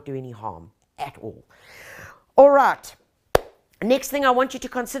I can't do any harm at all. All right. Next thing I want you to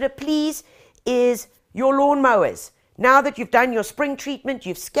consider, please, is your lawnmowers. Now that you've done your spring treatment,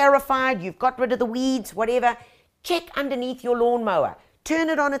 you've scarified, you've got rid of the weeds, whatever, check underneath your lawnmower. Turn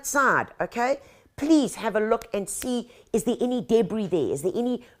it on its side, okay? Please have a look and see, is there any debris there? Is there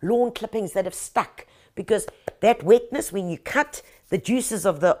any lawn clippings that have stuck? Because that wetness, when you cut the juices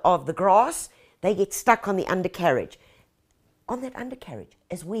of the grass, they get stuck on the undercarriage. On that undercarriage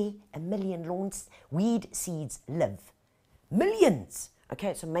is where 1 million weed seeds live. Millions!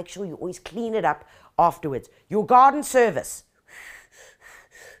 Okay, so make sure you always clean it up afterwards. Your garden service,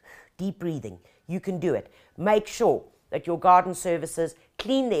 deep breathing, you can do it. Make sure that your garden services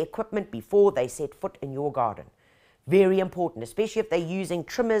clean the equipment before they set foot in your garden. Very important, especially if they're using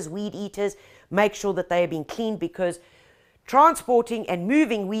trimmers, weed eaters. Make sure that they are being cleaned, because transporting and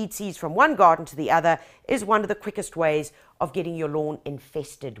moving weed seeds from one garden to the other is one of the quickest ways of getting your lawn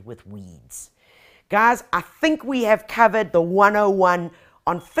infested with weeds. Guys, I think we have covered the 101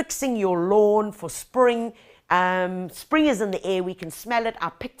 on fixing your lawn for spring. Spring is in the air. We can smell it. I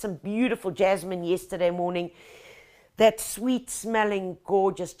picked some beautiful jasmine yesterday morning. That sweet smelling,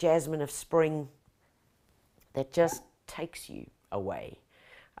 gorgeous jasmine of spring that just takes you away,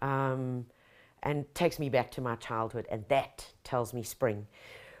 and takes me back to my childhood, and that tells me spring.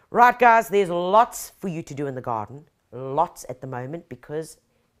 Right, guys, there's lots for you to do in the garden, lots at the moment, because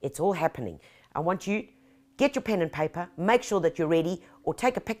it's all happening. I want you, get your pen and paper, make sure that you're ready, or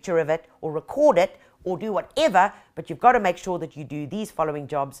take a picture of it, or record it, or do whatever, but you've got to make sure that you do these following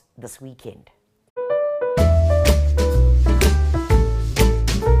jobs this weekend.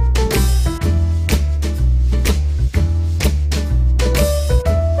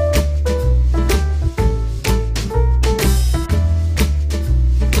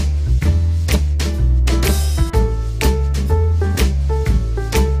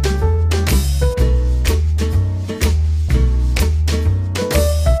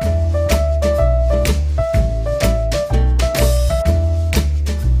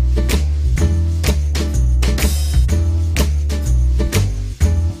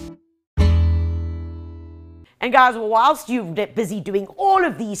 And guys, whilst you're busy doing all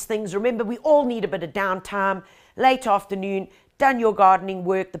of these things, remember we all need a bit of downtime, late afternoon, done your gardening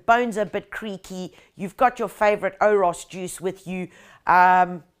work, the bones are a bit creaky, you've got your favorite Oros juice with you,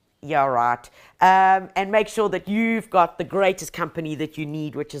 Yeah, right. And make sure that you've got the greatest company that you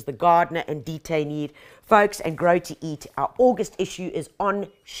need, which is the Gardener and DT Need. Folks, and Grow to Eat, our August issue is on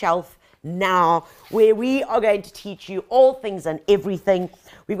shelf now, where we are going to teach you all things and everything.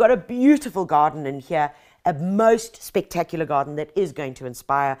 We've got a beautiful garden in here, a most spectacular garden that is going to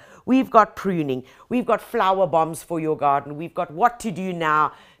inspire. We've got pruning, we've got flower bombs for your garden, we've got what to do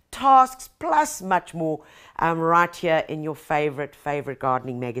now, tasks, plus much more, right here in your favorite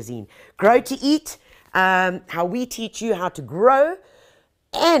gardening magazine. Grow to Eat, how we teach you how to grow,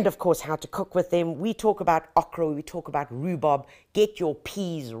 and of course how to cook with them. We talk about okra, we talk about rhubarb. Get your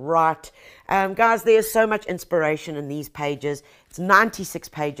peas right. Guys, there's so much inspiration in these pages. It's 96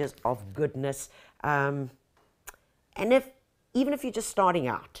 pages of goodness. And even if you're just starting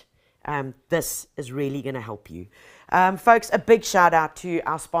out, this is really going to help you. Folks, a big shout out to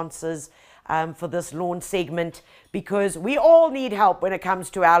our sponsors for this lawn segment, because we all need help when it comes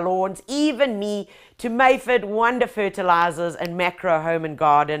to our lawns, even me, to Mayford, Wonder Fertilizers and Macro Home and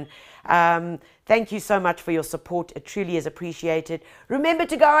Garden. Thank you so much for your support. It truly is appreciated. Remember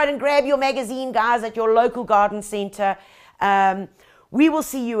to go out and grab your magazine, guys, at your local garden center. We will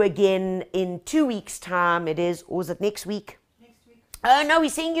see you again in 2 weeks' time. Or is it next week? Next week. Oh, no, we're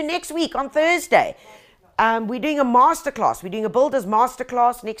seeing you next week on Thursday. We're doing a masterclass. We're doing a builder's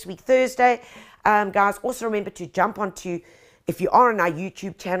masterclass next week, Thursday. Guys, also remember to jump onto, if you are on our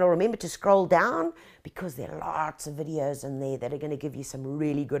YouTube channel, remember to scroll down, because there are lots of videos in there that are going to give you some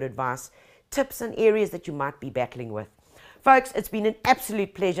really good advice, tips and areas that you might be battling with. Folks, it's been an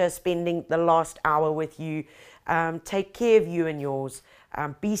absolute pleasure spending the last hour with you. Take care of you and yours.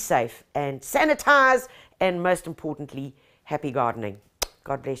 Be safe and sanitize, and most importantly, happy gardening.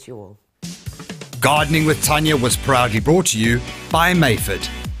 God bless you all. Gardening with Tanya was proudly brought to you by Mayford.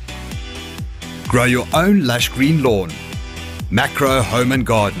 Grow your own lush green lawn. Macro Home and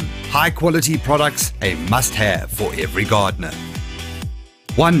Garden. High quality products, a must-have for every gardener.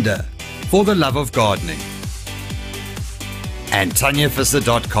 Wonder, for the love of gardening. And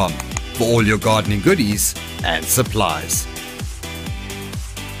TanyaVisser.com for all your gardening goodies and supplies.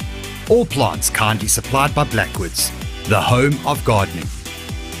 All plants kindly supplied by Blackwoods, the home of gardening.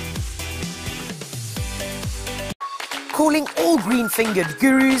 Calling all green-fingered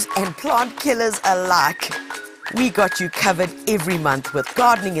gurus and plant killers alike. We got you covered every month with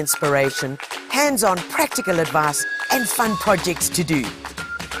gardening inspiration, hands-on practical advice, and fun projects to do.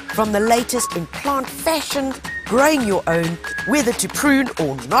 From the latest in plant fashion, growing your own, whether to prune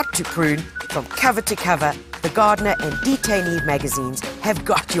or not to prune, from cover to cover, the Gardener and DT Need magazines have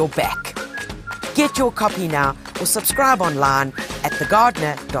got your back. Get your copy now or subscribe online at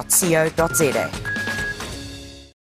thegardener.co.za.